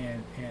Wars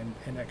and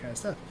that kind of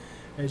stuff.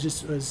 It's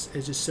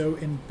just so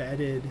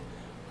embedded.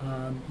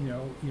 I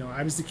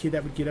was the kid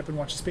that would get up and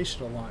watch the space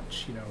shuttle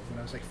launch. When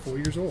I was like 4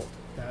 years old.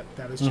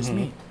 That was just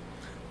me.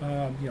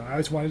 I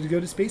always wanted to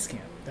go to space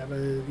camp. That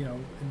was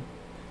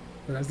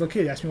when I was a little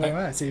kid. Asked me what I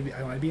wanted. I say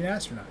I want to be an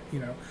astronaut.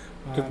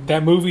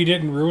 That movie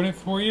didn't ruin it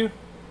for you.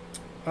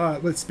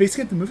 With Space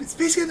Camp the movie.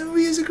 Space Camp the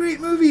movie is a great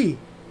movie.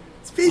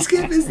 Space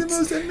Camp is the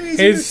most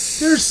amazing. It's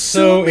there's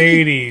so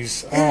many,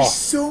 80s. There's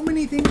so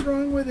many things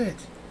wrong with it.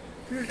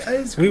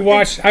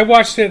 I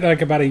watched it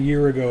like about a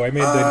year ago. I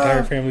made the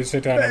entire family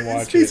sit down and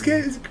watch Space it.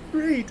 Camp is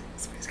great.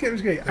 Space Camp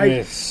is great.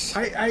 I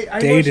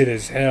dated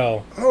as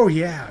hell. Oh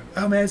yeah.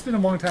 Oh man, it's been a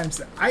long time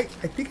since I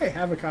think I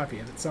have a copy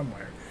of it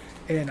somewhere.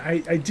 And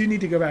I do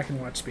need to go back and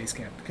watch Space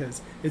Camp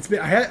because it's been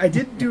I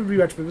did do a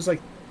rewatch, but it was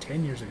like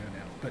 10 years ago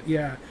now. But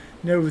yeah,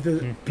 no,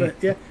 but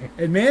yeah,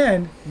 and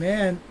man,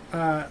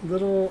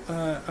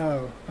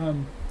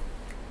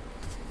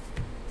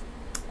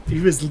 he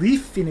was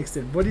Leaf Phoenix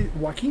then.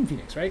 Joaquin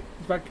Phoenix, right?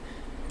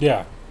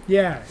 Yeah.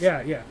 Yeah.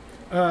 Yeah,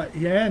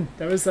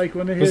 that was like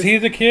one of his. Was he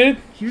the kid?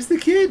 He was the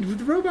kid with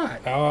the robot.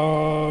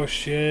 Oh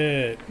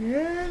shit!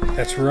 Yeah, man.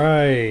 That's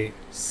right.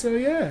 So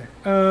yeah,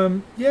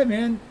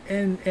 man,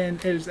 and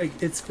it's like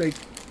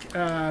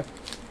Leah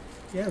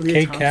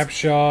Kate Thompson.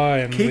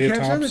 Capshaw and Leah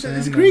Thompson.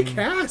 It's a great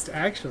cast,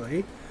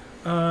 actually.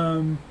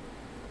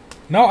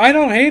 No, I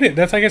don't hate it.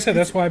 That's like I said.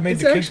 That's why I made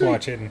the kids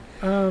watch it.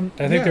 And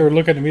I think they were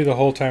looking at me the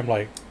whole time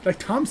like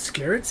Tom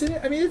Skerritt's in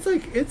it. I mean, it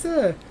is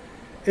Tom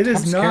not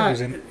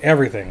Skerritt's in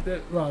everything.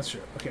 Well, that's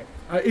true. Okay,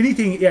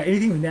 anything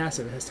with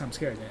NASA that has Tom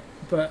Skerritt in it.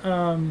 But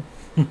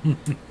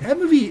that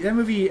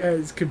movie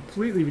is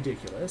completely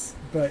ridiculous,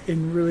 but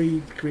in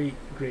really great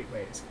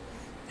ways.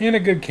 In a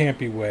good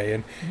campy way,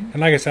 and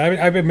like I said,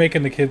 I've been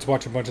making the kids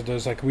watch a bunch of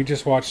those. Like we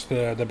just watched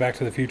the Back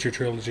to the Future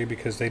trilogy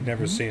because they'd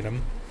never seen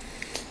them.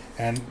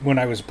 And when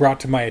I was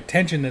brought to my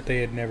attention that they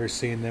had never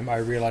seen them, I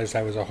realized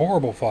I was a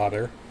horrible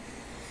father.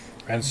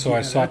 And so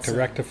I sought to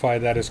rectify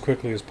that as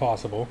quickly as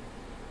possible.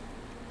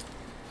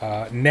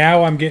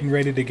 Now I'm getting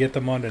ready to get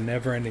them on to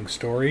Neverending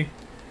Story.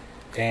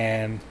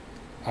 And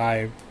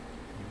I'm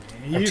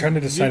trying to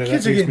decide if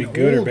that makes me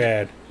good or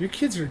bad. Your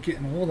kids are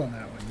getting old on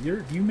that one.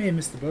 You may have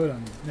missed the boat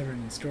on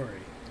Neverending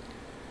Story.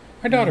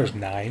 My daughter's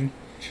 9.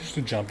 She has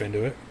to jump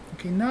into it.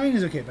 Okay, 9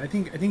 is okay, but I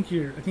think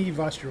you've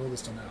lost your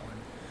oldest on that one.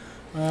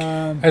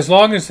 As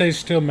long as they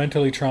still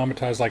mentally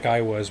traumatized like I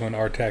was when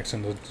Artax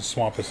in the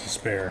Swamp of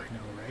Despair. I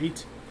know,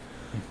 right?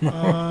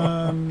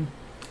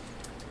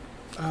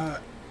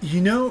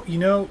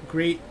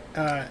 Great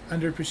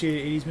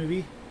underappreciated 80s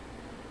movie,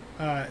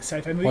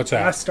 sci-fi movie. What's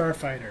that? Last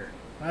Starfighter.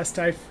 Last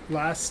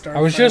Starfighter.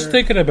 I was just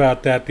thinking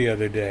about that the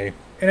other day.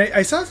 And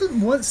I saw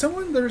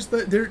someone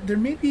there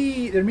may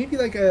be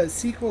like a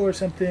sequel or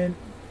something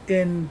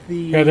in the.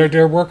 Yeah,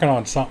 they're working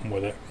on something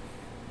with it.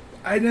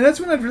 And that's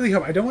what I'd really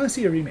hope. I don't want to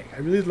see a remake. I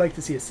really would like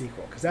to see a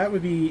sequel because that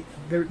would be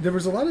there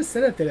was a lot of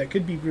setup there that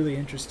could be really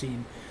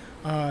interesting.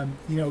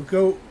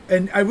 Go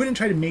and I wouldn't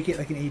try to make it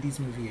like an 80s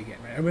movie again,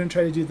 right? I wouldn't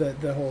try to do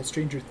the whole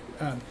Stranger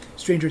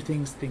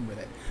Things thing with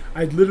it.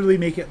 I'd literally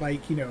make it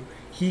like he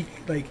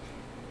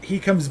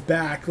comes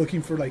back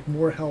looking for like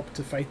more help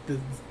to fight the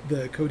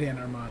Kodan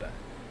Armada,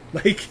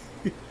 and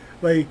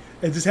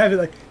just have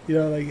it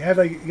have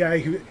like a guy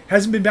who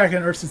hasn't been back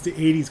on Earth since the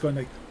 80s going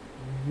like,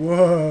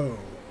 whoa.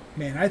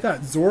 Man, I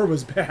thought Zor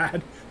was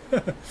bad.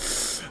 It'd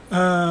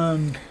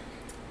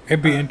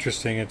be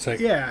interesting. It's like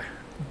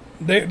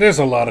there's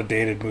a lot of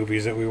dated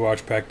movies that we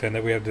watched back then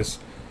that we have this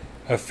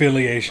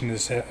affiliation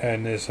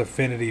and this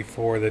affinity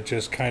for that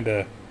just kind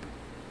of.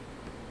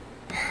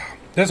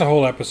 There's a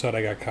whole episode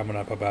I got coming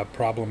up about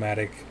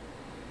problematic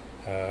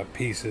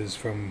pieces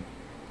from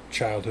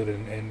childhood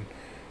and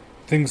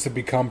things that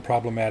become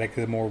problematic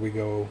the more we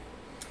go.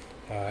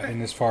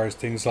 And as far as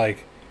things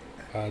like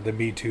the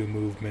Me Too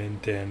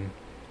movement and.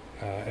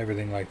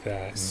 Everything like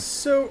that.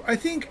 So I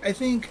think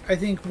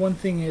one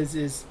thing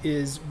is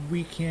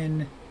we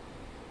can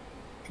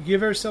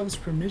give ourselves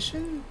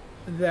permission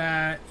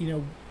that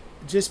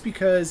just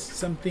because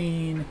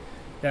something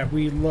that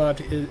we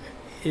loved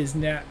is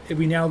now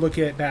we now look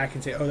at it back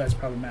and say, oh, that's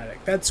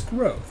problematic. That's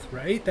growth,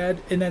 right?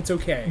 That's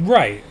okay.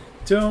 Right.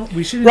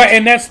 We shouldn't. Right,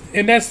 and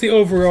that's the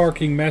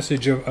overarching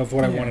message of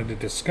what I wanted to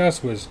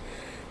discuss was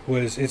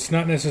it's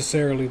not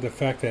necessarily the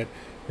fact that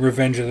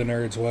Revenge of the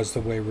Nerds was the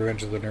way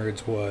Revenge of the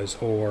Nerds was,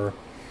 or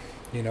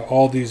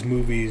all these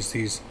movies,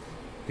 these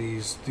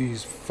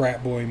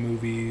frat boy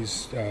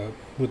movies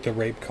with the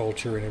rape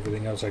culture and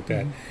everything else like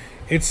that.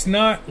 Mm-hmm. It's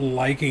not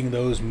liking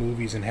those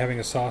movies and having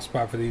a soft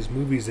spot for these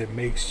movies that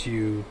makes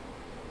you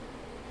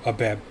a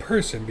bad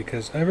person,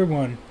 because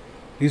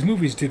these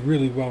movies did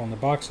really well in the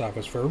box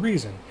office for a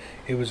reason.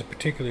 It was a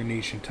particular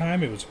niche in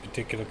time. It was a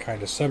particular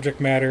kind of subject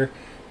matter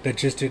that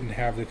just didn't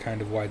have the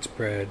kind of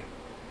widespread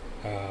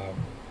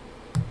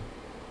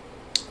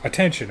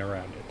attention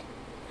around it.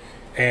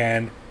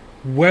 And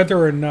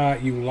whether or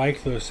not you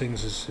like those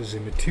things is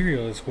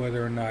immaterial. It's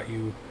whether or not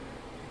you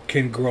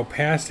can grow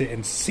past it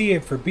and see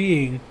it for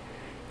being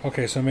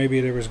okay, so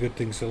maybe there was good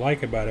things to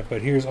like about it,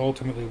 but here's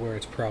ultimately where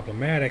it's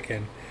problematic,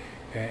 and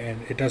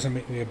it doesn't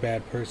make me a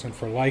bad person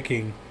for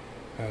liking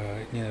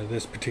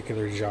this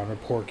particular genre,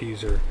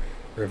 Porky's or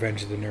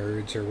Revenge of the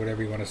Nerds or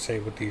whatever you want to say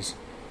with these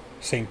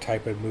same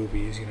type of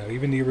movies.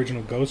 Even the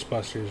original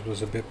Ghostbusters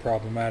was a bit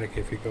problematic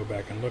if you go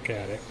back and look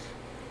at it.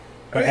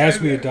 But as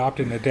we adopt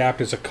and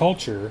adapt as a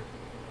culture,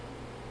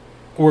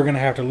 we're going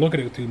to have to look at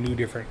it through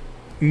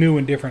new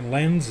and different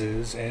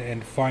lenses,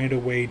 and find a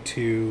way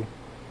to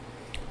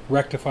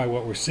rectify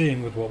what we're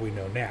seeing with what we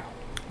know now.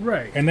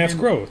 Right. And that's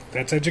growth.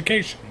 That's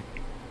education.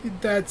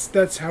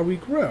 That's how we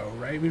grow,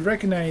 right? We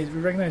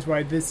recognize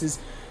why this is,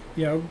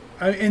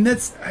 and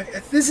this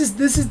is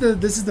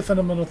the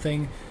fundamental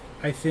thing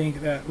I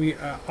think that we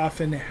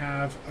often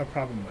have a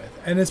problem with,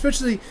 and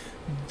especially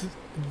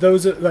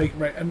those are like,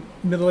 right, I'm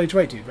a middle-aged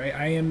white dude, right?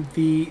 I am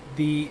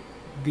the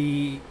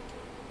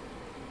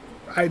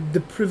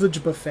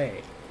privileged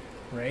buffet,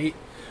 right?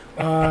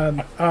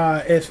 Man,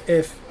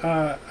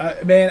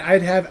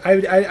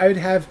 I would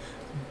have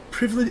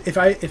privilege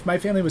if my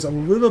family was a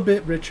little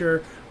bit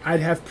richer.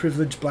 I'd have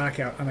privilege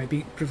blackout on my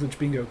privilege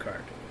bingo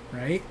card,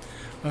 right?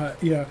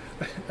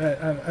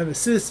 I'm a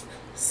cis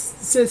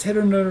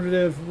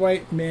heteronormative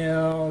white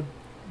male,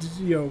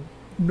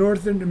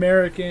 Northern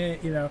American.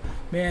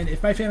 Man,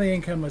 if my family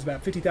income was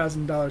about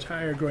 $50,000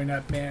 higher growing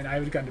up, man, I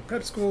would have gone to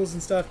prep schools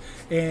and stuff,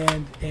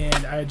 and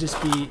I'd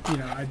just be,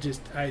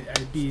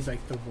 I'd be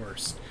like the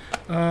worst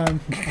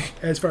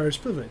as far as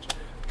privilege.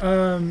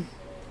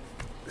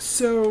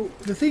 So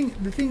the thing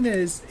that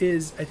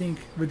is I think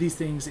with these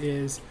things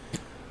is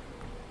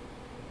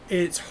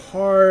it's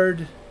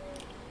hard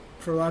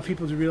for a lot of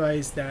people to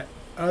realize that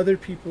other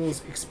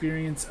people's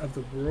experience of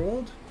the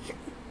world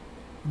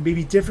may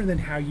be different than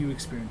how you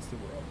experience the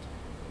world.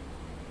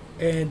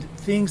 And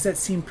things that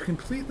seem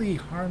completely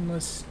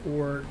harmless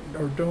or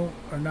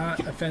are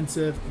not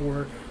offensive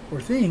or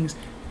things,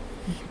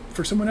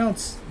 for someone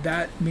else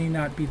that may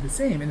not be the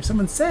same. And if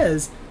someone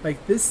says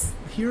like this,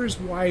 here's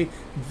why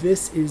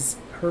this is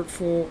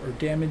hurtful or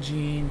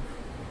damaging,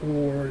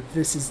 or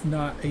this is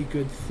not a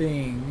good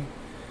thing,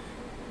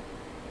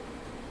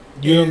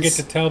 you don't get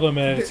to tell them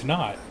that it's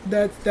not.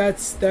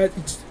 That's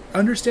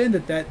understand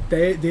that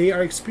they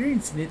are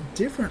experiencing it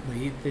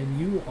differently than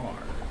you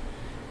are,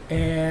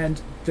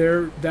 and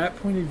that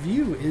point of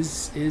view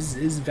is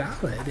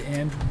valid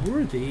and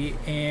worthy,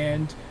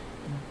 and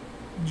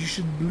you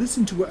should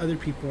listen to what other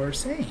people are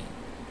saying.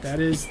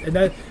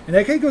 That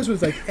kind of goes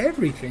with like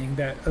everything,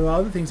 that a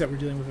lot of the things that we're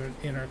dealing with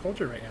in our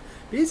culture right now,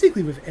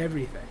 basically with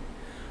everything.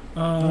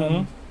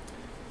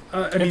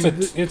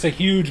 It's a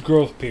huge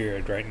growth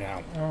period right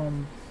now.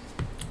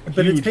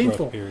 But it's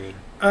painful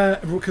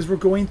because we're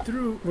going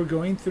through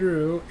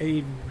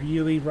a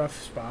really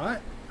rough spot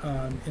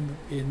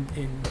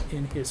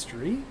in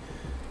history.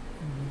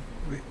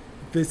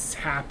 This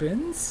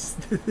happens.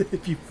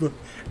 If you look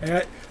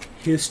at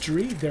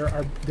history, there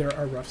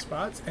are rough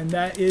spots, and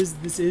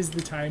this is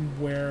the time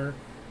where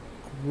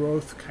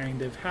growth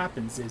kind of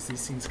happens, as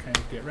these things kind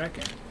of get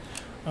reckoned.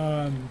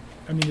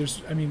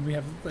 We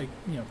have like,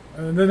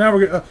 now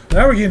we're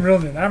getting real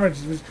into it.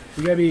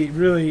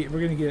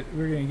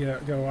 We're gonna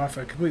go off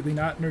a completely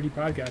not nerdy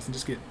podcast and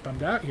just get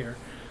bummed out here,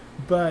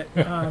 but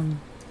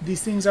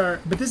these things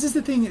are. But this is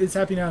the thing that's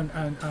happening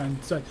on.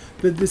 So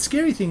the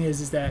scary thing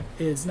is that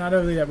it's not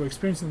only that we're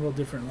experiencing the world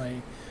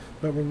differently,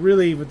 but we're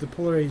really, with the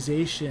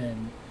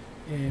polarization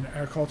in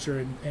our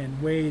culture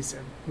and ways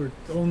we're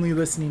only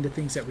listening to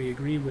things that we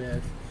agree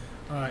with.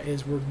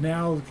 Is we're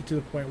now to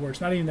the point where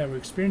it's not even that we're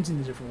experiencing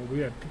the different world.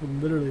 We have people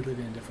literally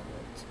living in different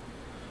worlds.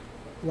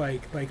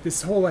 Like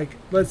this whole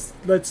let's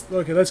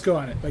go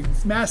on it. Like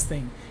this mask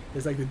thing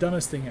is like the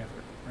dumbest thing ever,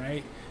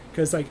 right?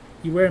 Because like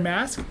you wear a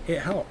mask, it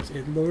helps.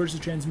 It lowers the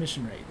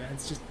transmission rate.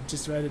 That's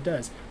just what it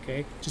does.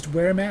 Okay, just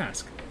wear a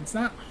mask. It's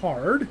not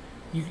hard.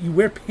 You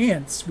wear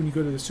pants when you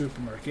go to the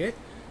supermarket.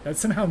 That's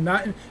somehow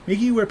not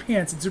making you wear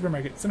pants in the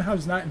supermarket. Somehow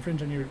does not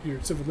infringe on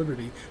your civil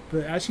liberty.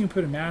 But asking you to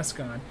put a mask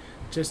on,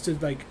 just to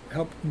like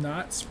help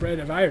not spread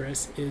a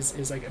virus,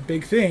 is like a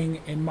big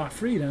thing in my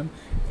freedom.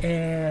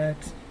 And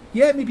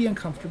yeah, it may be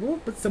uncomfortable,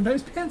 but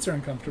sometimes pants are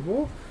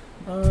uncomfortable.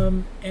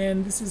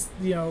 And this is,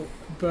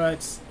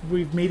 but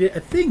we've made it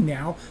a thing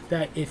now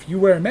that if you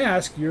wear a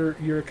mask, you're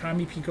a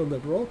commie pico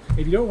liberal.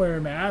 If you don't wear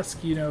a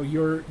mask,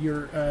 you're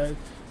a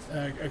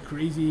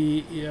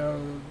crazy,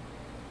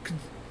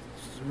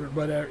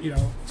 whatever,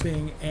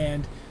 thing.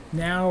 And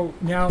now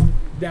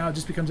it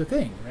just becomes a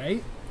thing,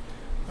 right?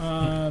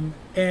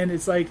 And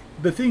it's like,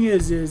 the thing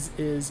is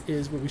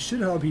what we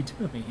should all be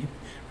doing,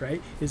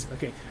 right? Is,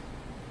 okay,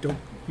 don't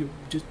you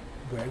just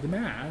wear the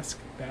mask.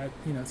 That,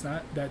 it's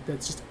not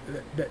that's just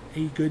that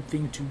a good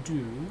thing to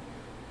do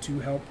to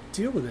help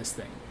deal with this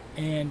thing.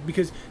 And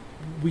because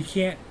we're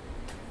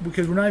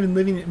not even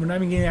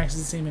getting access to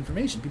the same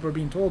information. People are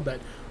being told that,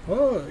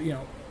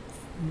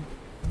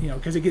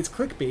 because it gets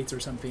clickbaits or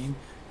something,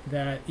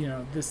 that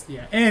this.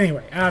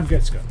 Anyway, I'm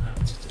just going.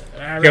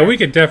 We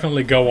could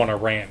definitely go on a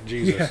rant,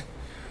 Jesus.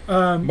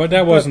 Yeah. But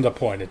that wasn't the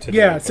point of today.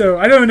 Yeah, so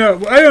I don't know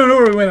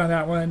where we went on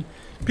that one.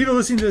 People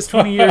listening to this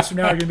 20 years from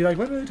now are going to be like,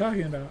 what are they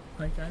talking about?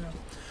 Like, I know.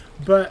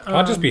 But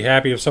I'll just be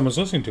happy if someone's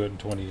listening to it in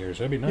 20 years.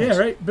 That'd be nice. Yeah,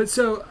 right. But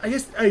so I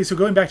guess so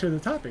going back to the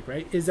topic,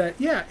 right, is that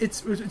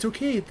it's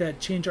okay that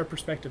change our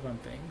perspective on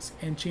things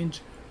and change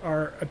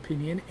our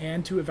opinion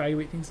and to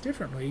evaluate things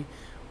differently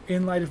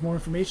in light of more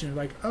information.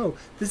 Like, oh,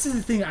 this is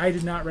the thing I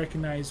did not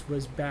recognize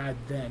was bad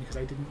then because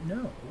I didn't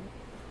know.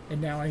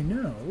 and now I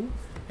know.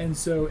 And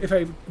so if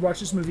I watch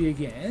this movie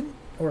again,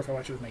 or if I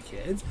watch it with my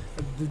kids,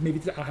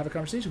 maybe I'll have a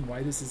conversation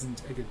why this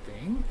isn't a good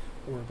thing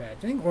or a bad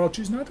thing, or I'll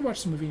choose not to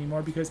watch the movie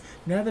anymore because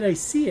now that I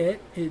see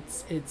it,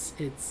 it's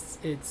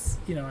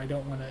I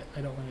don't want to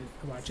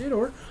watch it,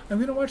 or I'm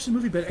going to watch the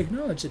movie but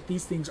acknowledge that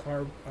these things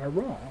are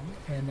wrong,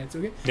 and that's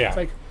okay. Yeah. It's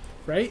like,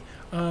 right?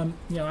 I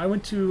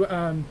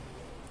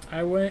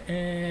went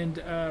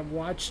and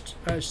watched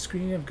a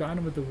screening of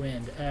Gone with the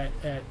Wind at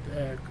a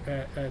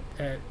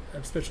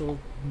special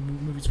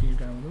movie screening of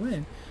Gone with the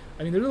Wind.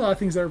 I mean, there's a lot of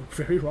things that are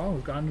very wrong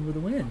with Gone with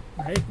the Wind,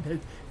 right?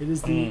 It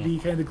is the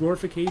kind of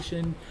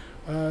glorification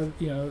of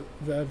the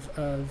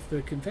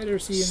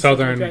Confederacy and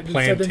Southern stuff like that,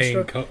 plantation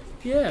right?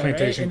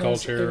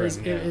 culture.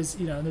 It is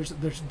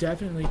there's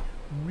definitely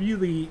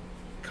really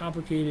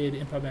complicated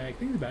and problematic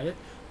things about it,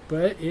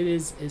 but it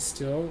is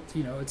still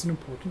it's an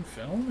important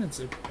film. It's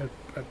a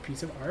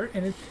piece of art,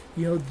 and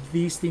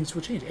these things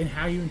will change, and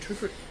how you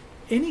interpret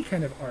any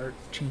kind of art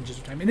changes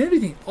with time, and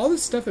everything. All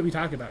this stuff that we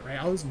talk about,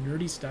 right? All this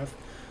nerdy stuff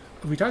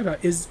we talk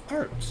about is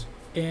art,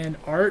 and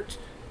art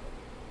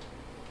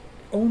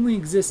only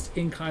exists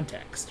in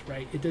context,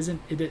 right? It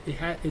doesn't.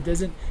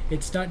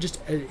 It's not just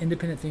an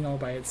independent thing all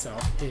by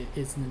itself.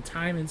 It's in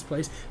time and its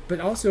place, but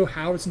also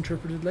how it's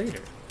interpreted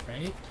later,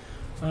 right?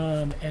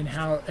 And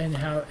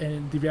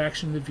the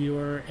reaction of the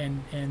viewer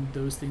and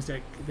those things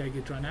that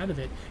get drawn out of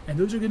it, and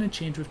those are going to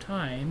change with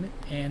time,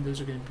 and those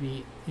are going to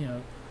be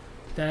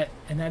that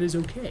is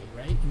okay,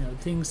 right?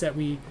 Things that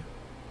we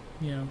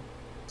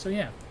so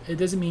yeah, it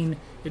doesn't mean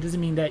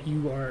that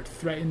you are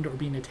threatened or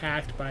being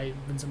attacked by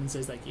when someone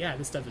says like, yeah,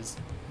 this stuff is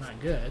not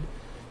good,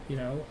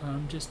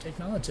 just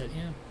acknowledge it.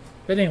 Yeah,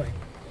 but anyway,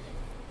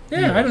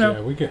 I don't know.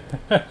 Yeah, we could.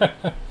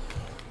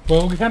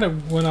 Well, we kind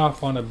of went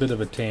off on a bit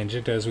of a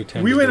tangent, as we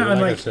tend to do. We went on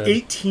like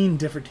 18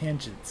 different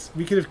tangents.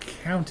 We could have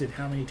counted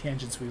how many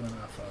tangents we went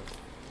off of.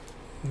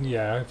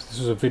 Yeah, if this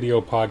was a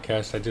video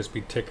podcast, I'd just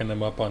be ticking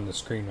them up on the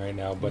screen right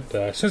now. But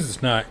since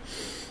it's not,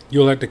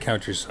 you'll have to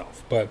count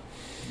yourself. But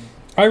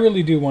I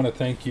really do want to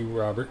thank you,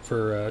 Robert,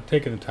 for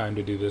taking the time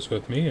to do this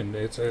with me. And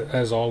it's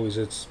as always,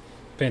 it's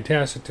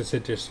fantastic to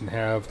sit just and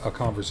have a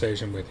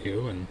conversation with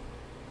you. And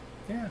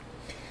yeah,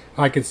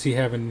 I could see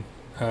having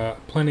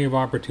plenty of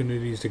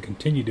opportunities to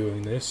continue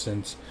doing this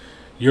since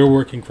you're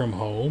working from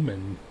home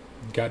and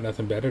got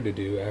nothing better to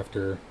do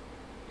after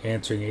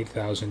answering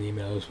 8,000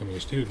 emails from your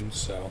students.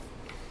 So,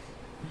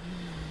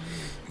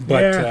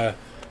 but yeah.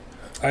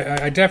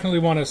 I definitely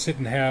want to sit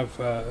and have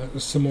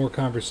some more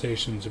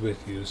conversations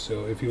with you.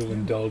 So if you'll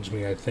indulge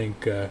me, I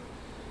think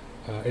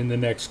in the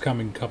next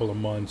coming couple of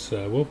months,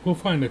 we'll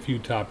find a few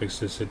topics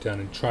to sit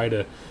down and try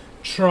to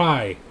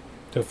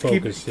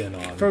focus in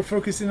on.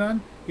 Focus in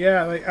on?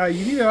 Yeah, like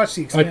you need to watch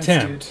The Expanse,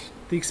 dude.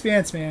 The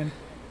Expanse, man.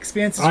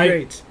 Expanse is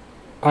great.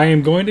 I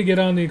am going to get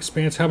on The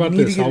Expanse. How about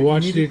this? I'll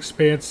watch The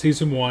Expanse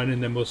season 1,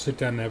 and then we'll sit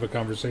down and have a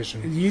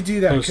conversation. You do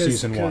that post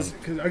season 1.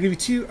 Because I'll give you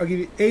two. I'll give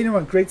you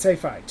A1, great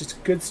sci-fi, just a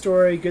good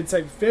story, good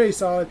sci, very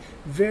solid,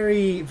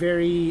 very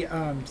very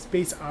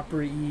space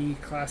opera-y,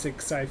 classic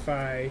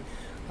sci-fi.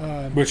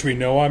 Which we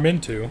know I'm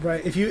into.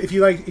 Right. If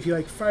you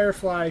like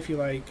Firefly, if you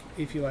like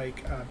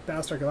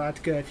Battlestar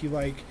Galactica, if you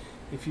like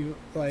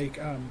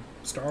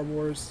Star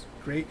Wars,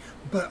 great.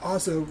 But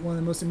also one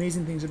of the most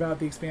amazing things about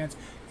The Expanse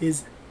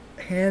is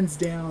hands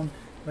down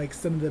like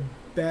some of the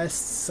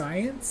best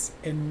science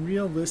and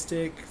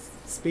realistic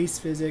space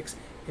physics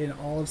in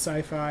all of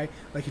sci-fi.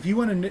 Like if you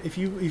want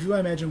to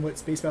imagine what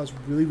space battles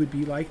really would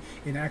be like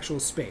in actual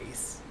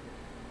space,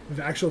 with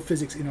actual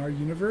physics in our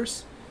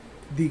universe,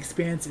 The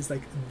Expanse is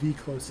like the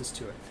closest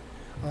to it,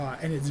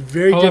 and it's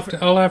very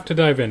different. I'll have to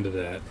dive into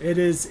that. It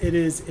is.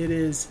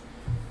 It's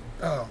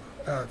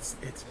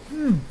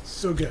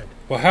so good.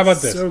 Well, how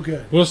about this? So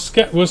good.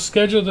 We'll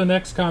schedule the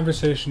next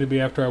conversation to be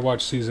after I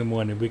watch season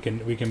 1, and we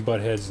can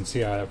butt heads and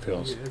see how that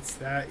feels.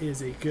 That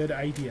is a good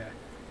idea.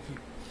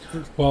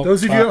 Well,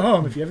 those of you at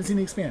home, if you haven't seen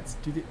The Expanse,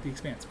 do The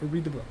Expanse or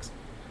read the books.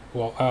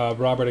 Well,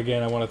 Robert,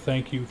 again, I want to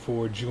thank you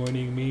for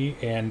joining me,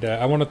 and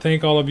I want to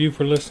thank all of you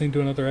for listening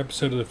to another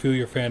episode of the Fuel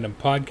Your Fandom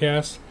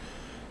podcast.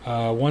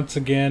 Once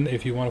again,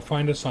 if you want to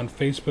find us on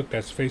Facebook,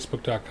 that's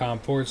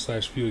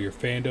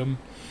facebook.com/FuelYourFandom.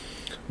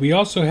 We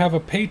also have a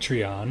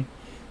Patreon,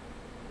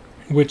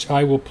 which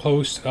I will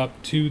post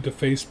up to the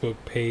Facebook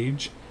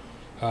page.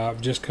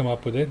 Just come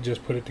up with it,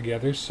 just put it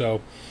together.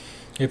 So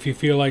if you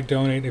feel like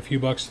donating a few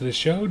bucks to the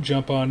show,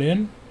 jump on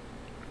in.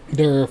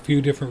 There are a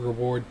few different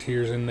reward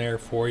tiers in there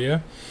for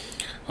you.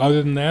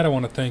 Other than that, I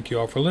want to thank you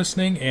all for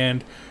listening.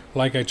 And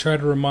like I try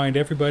to remind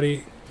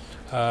everybody,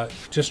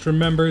 just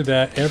remember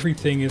that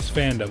everything is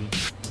fandom,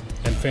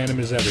 and fandom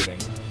is everything.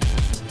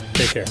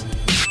 Take care.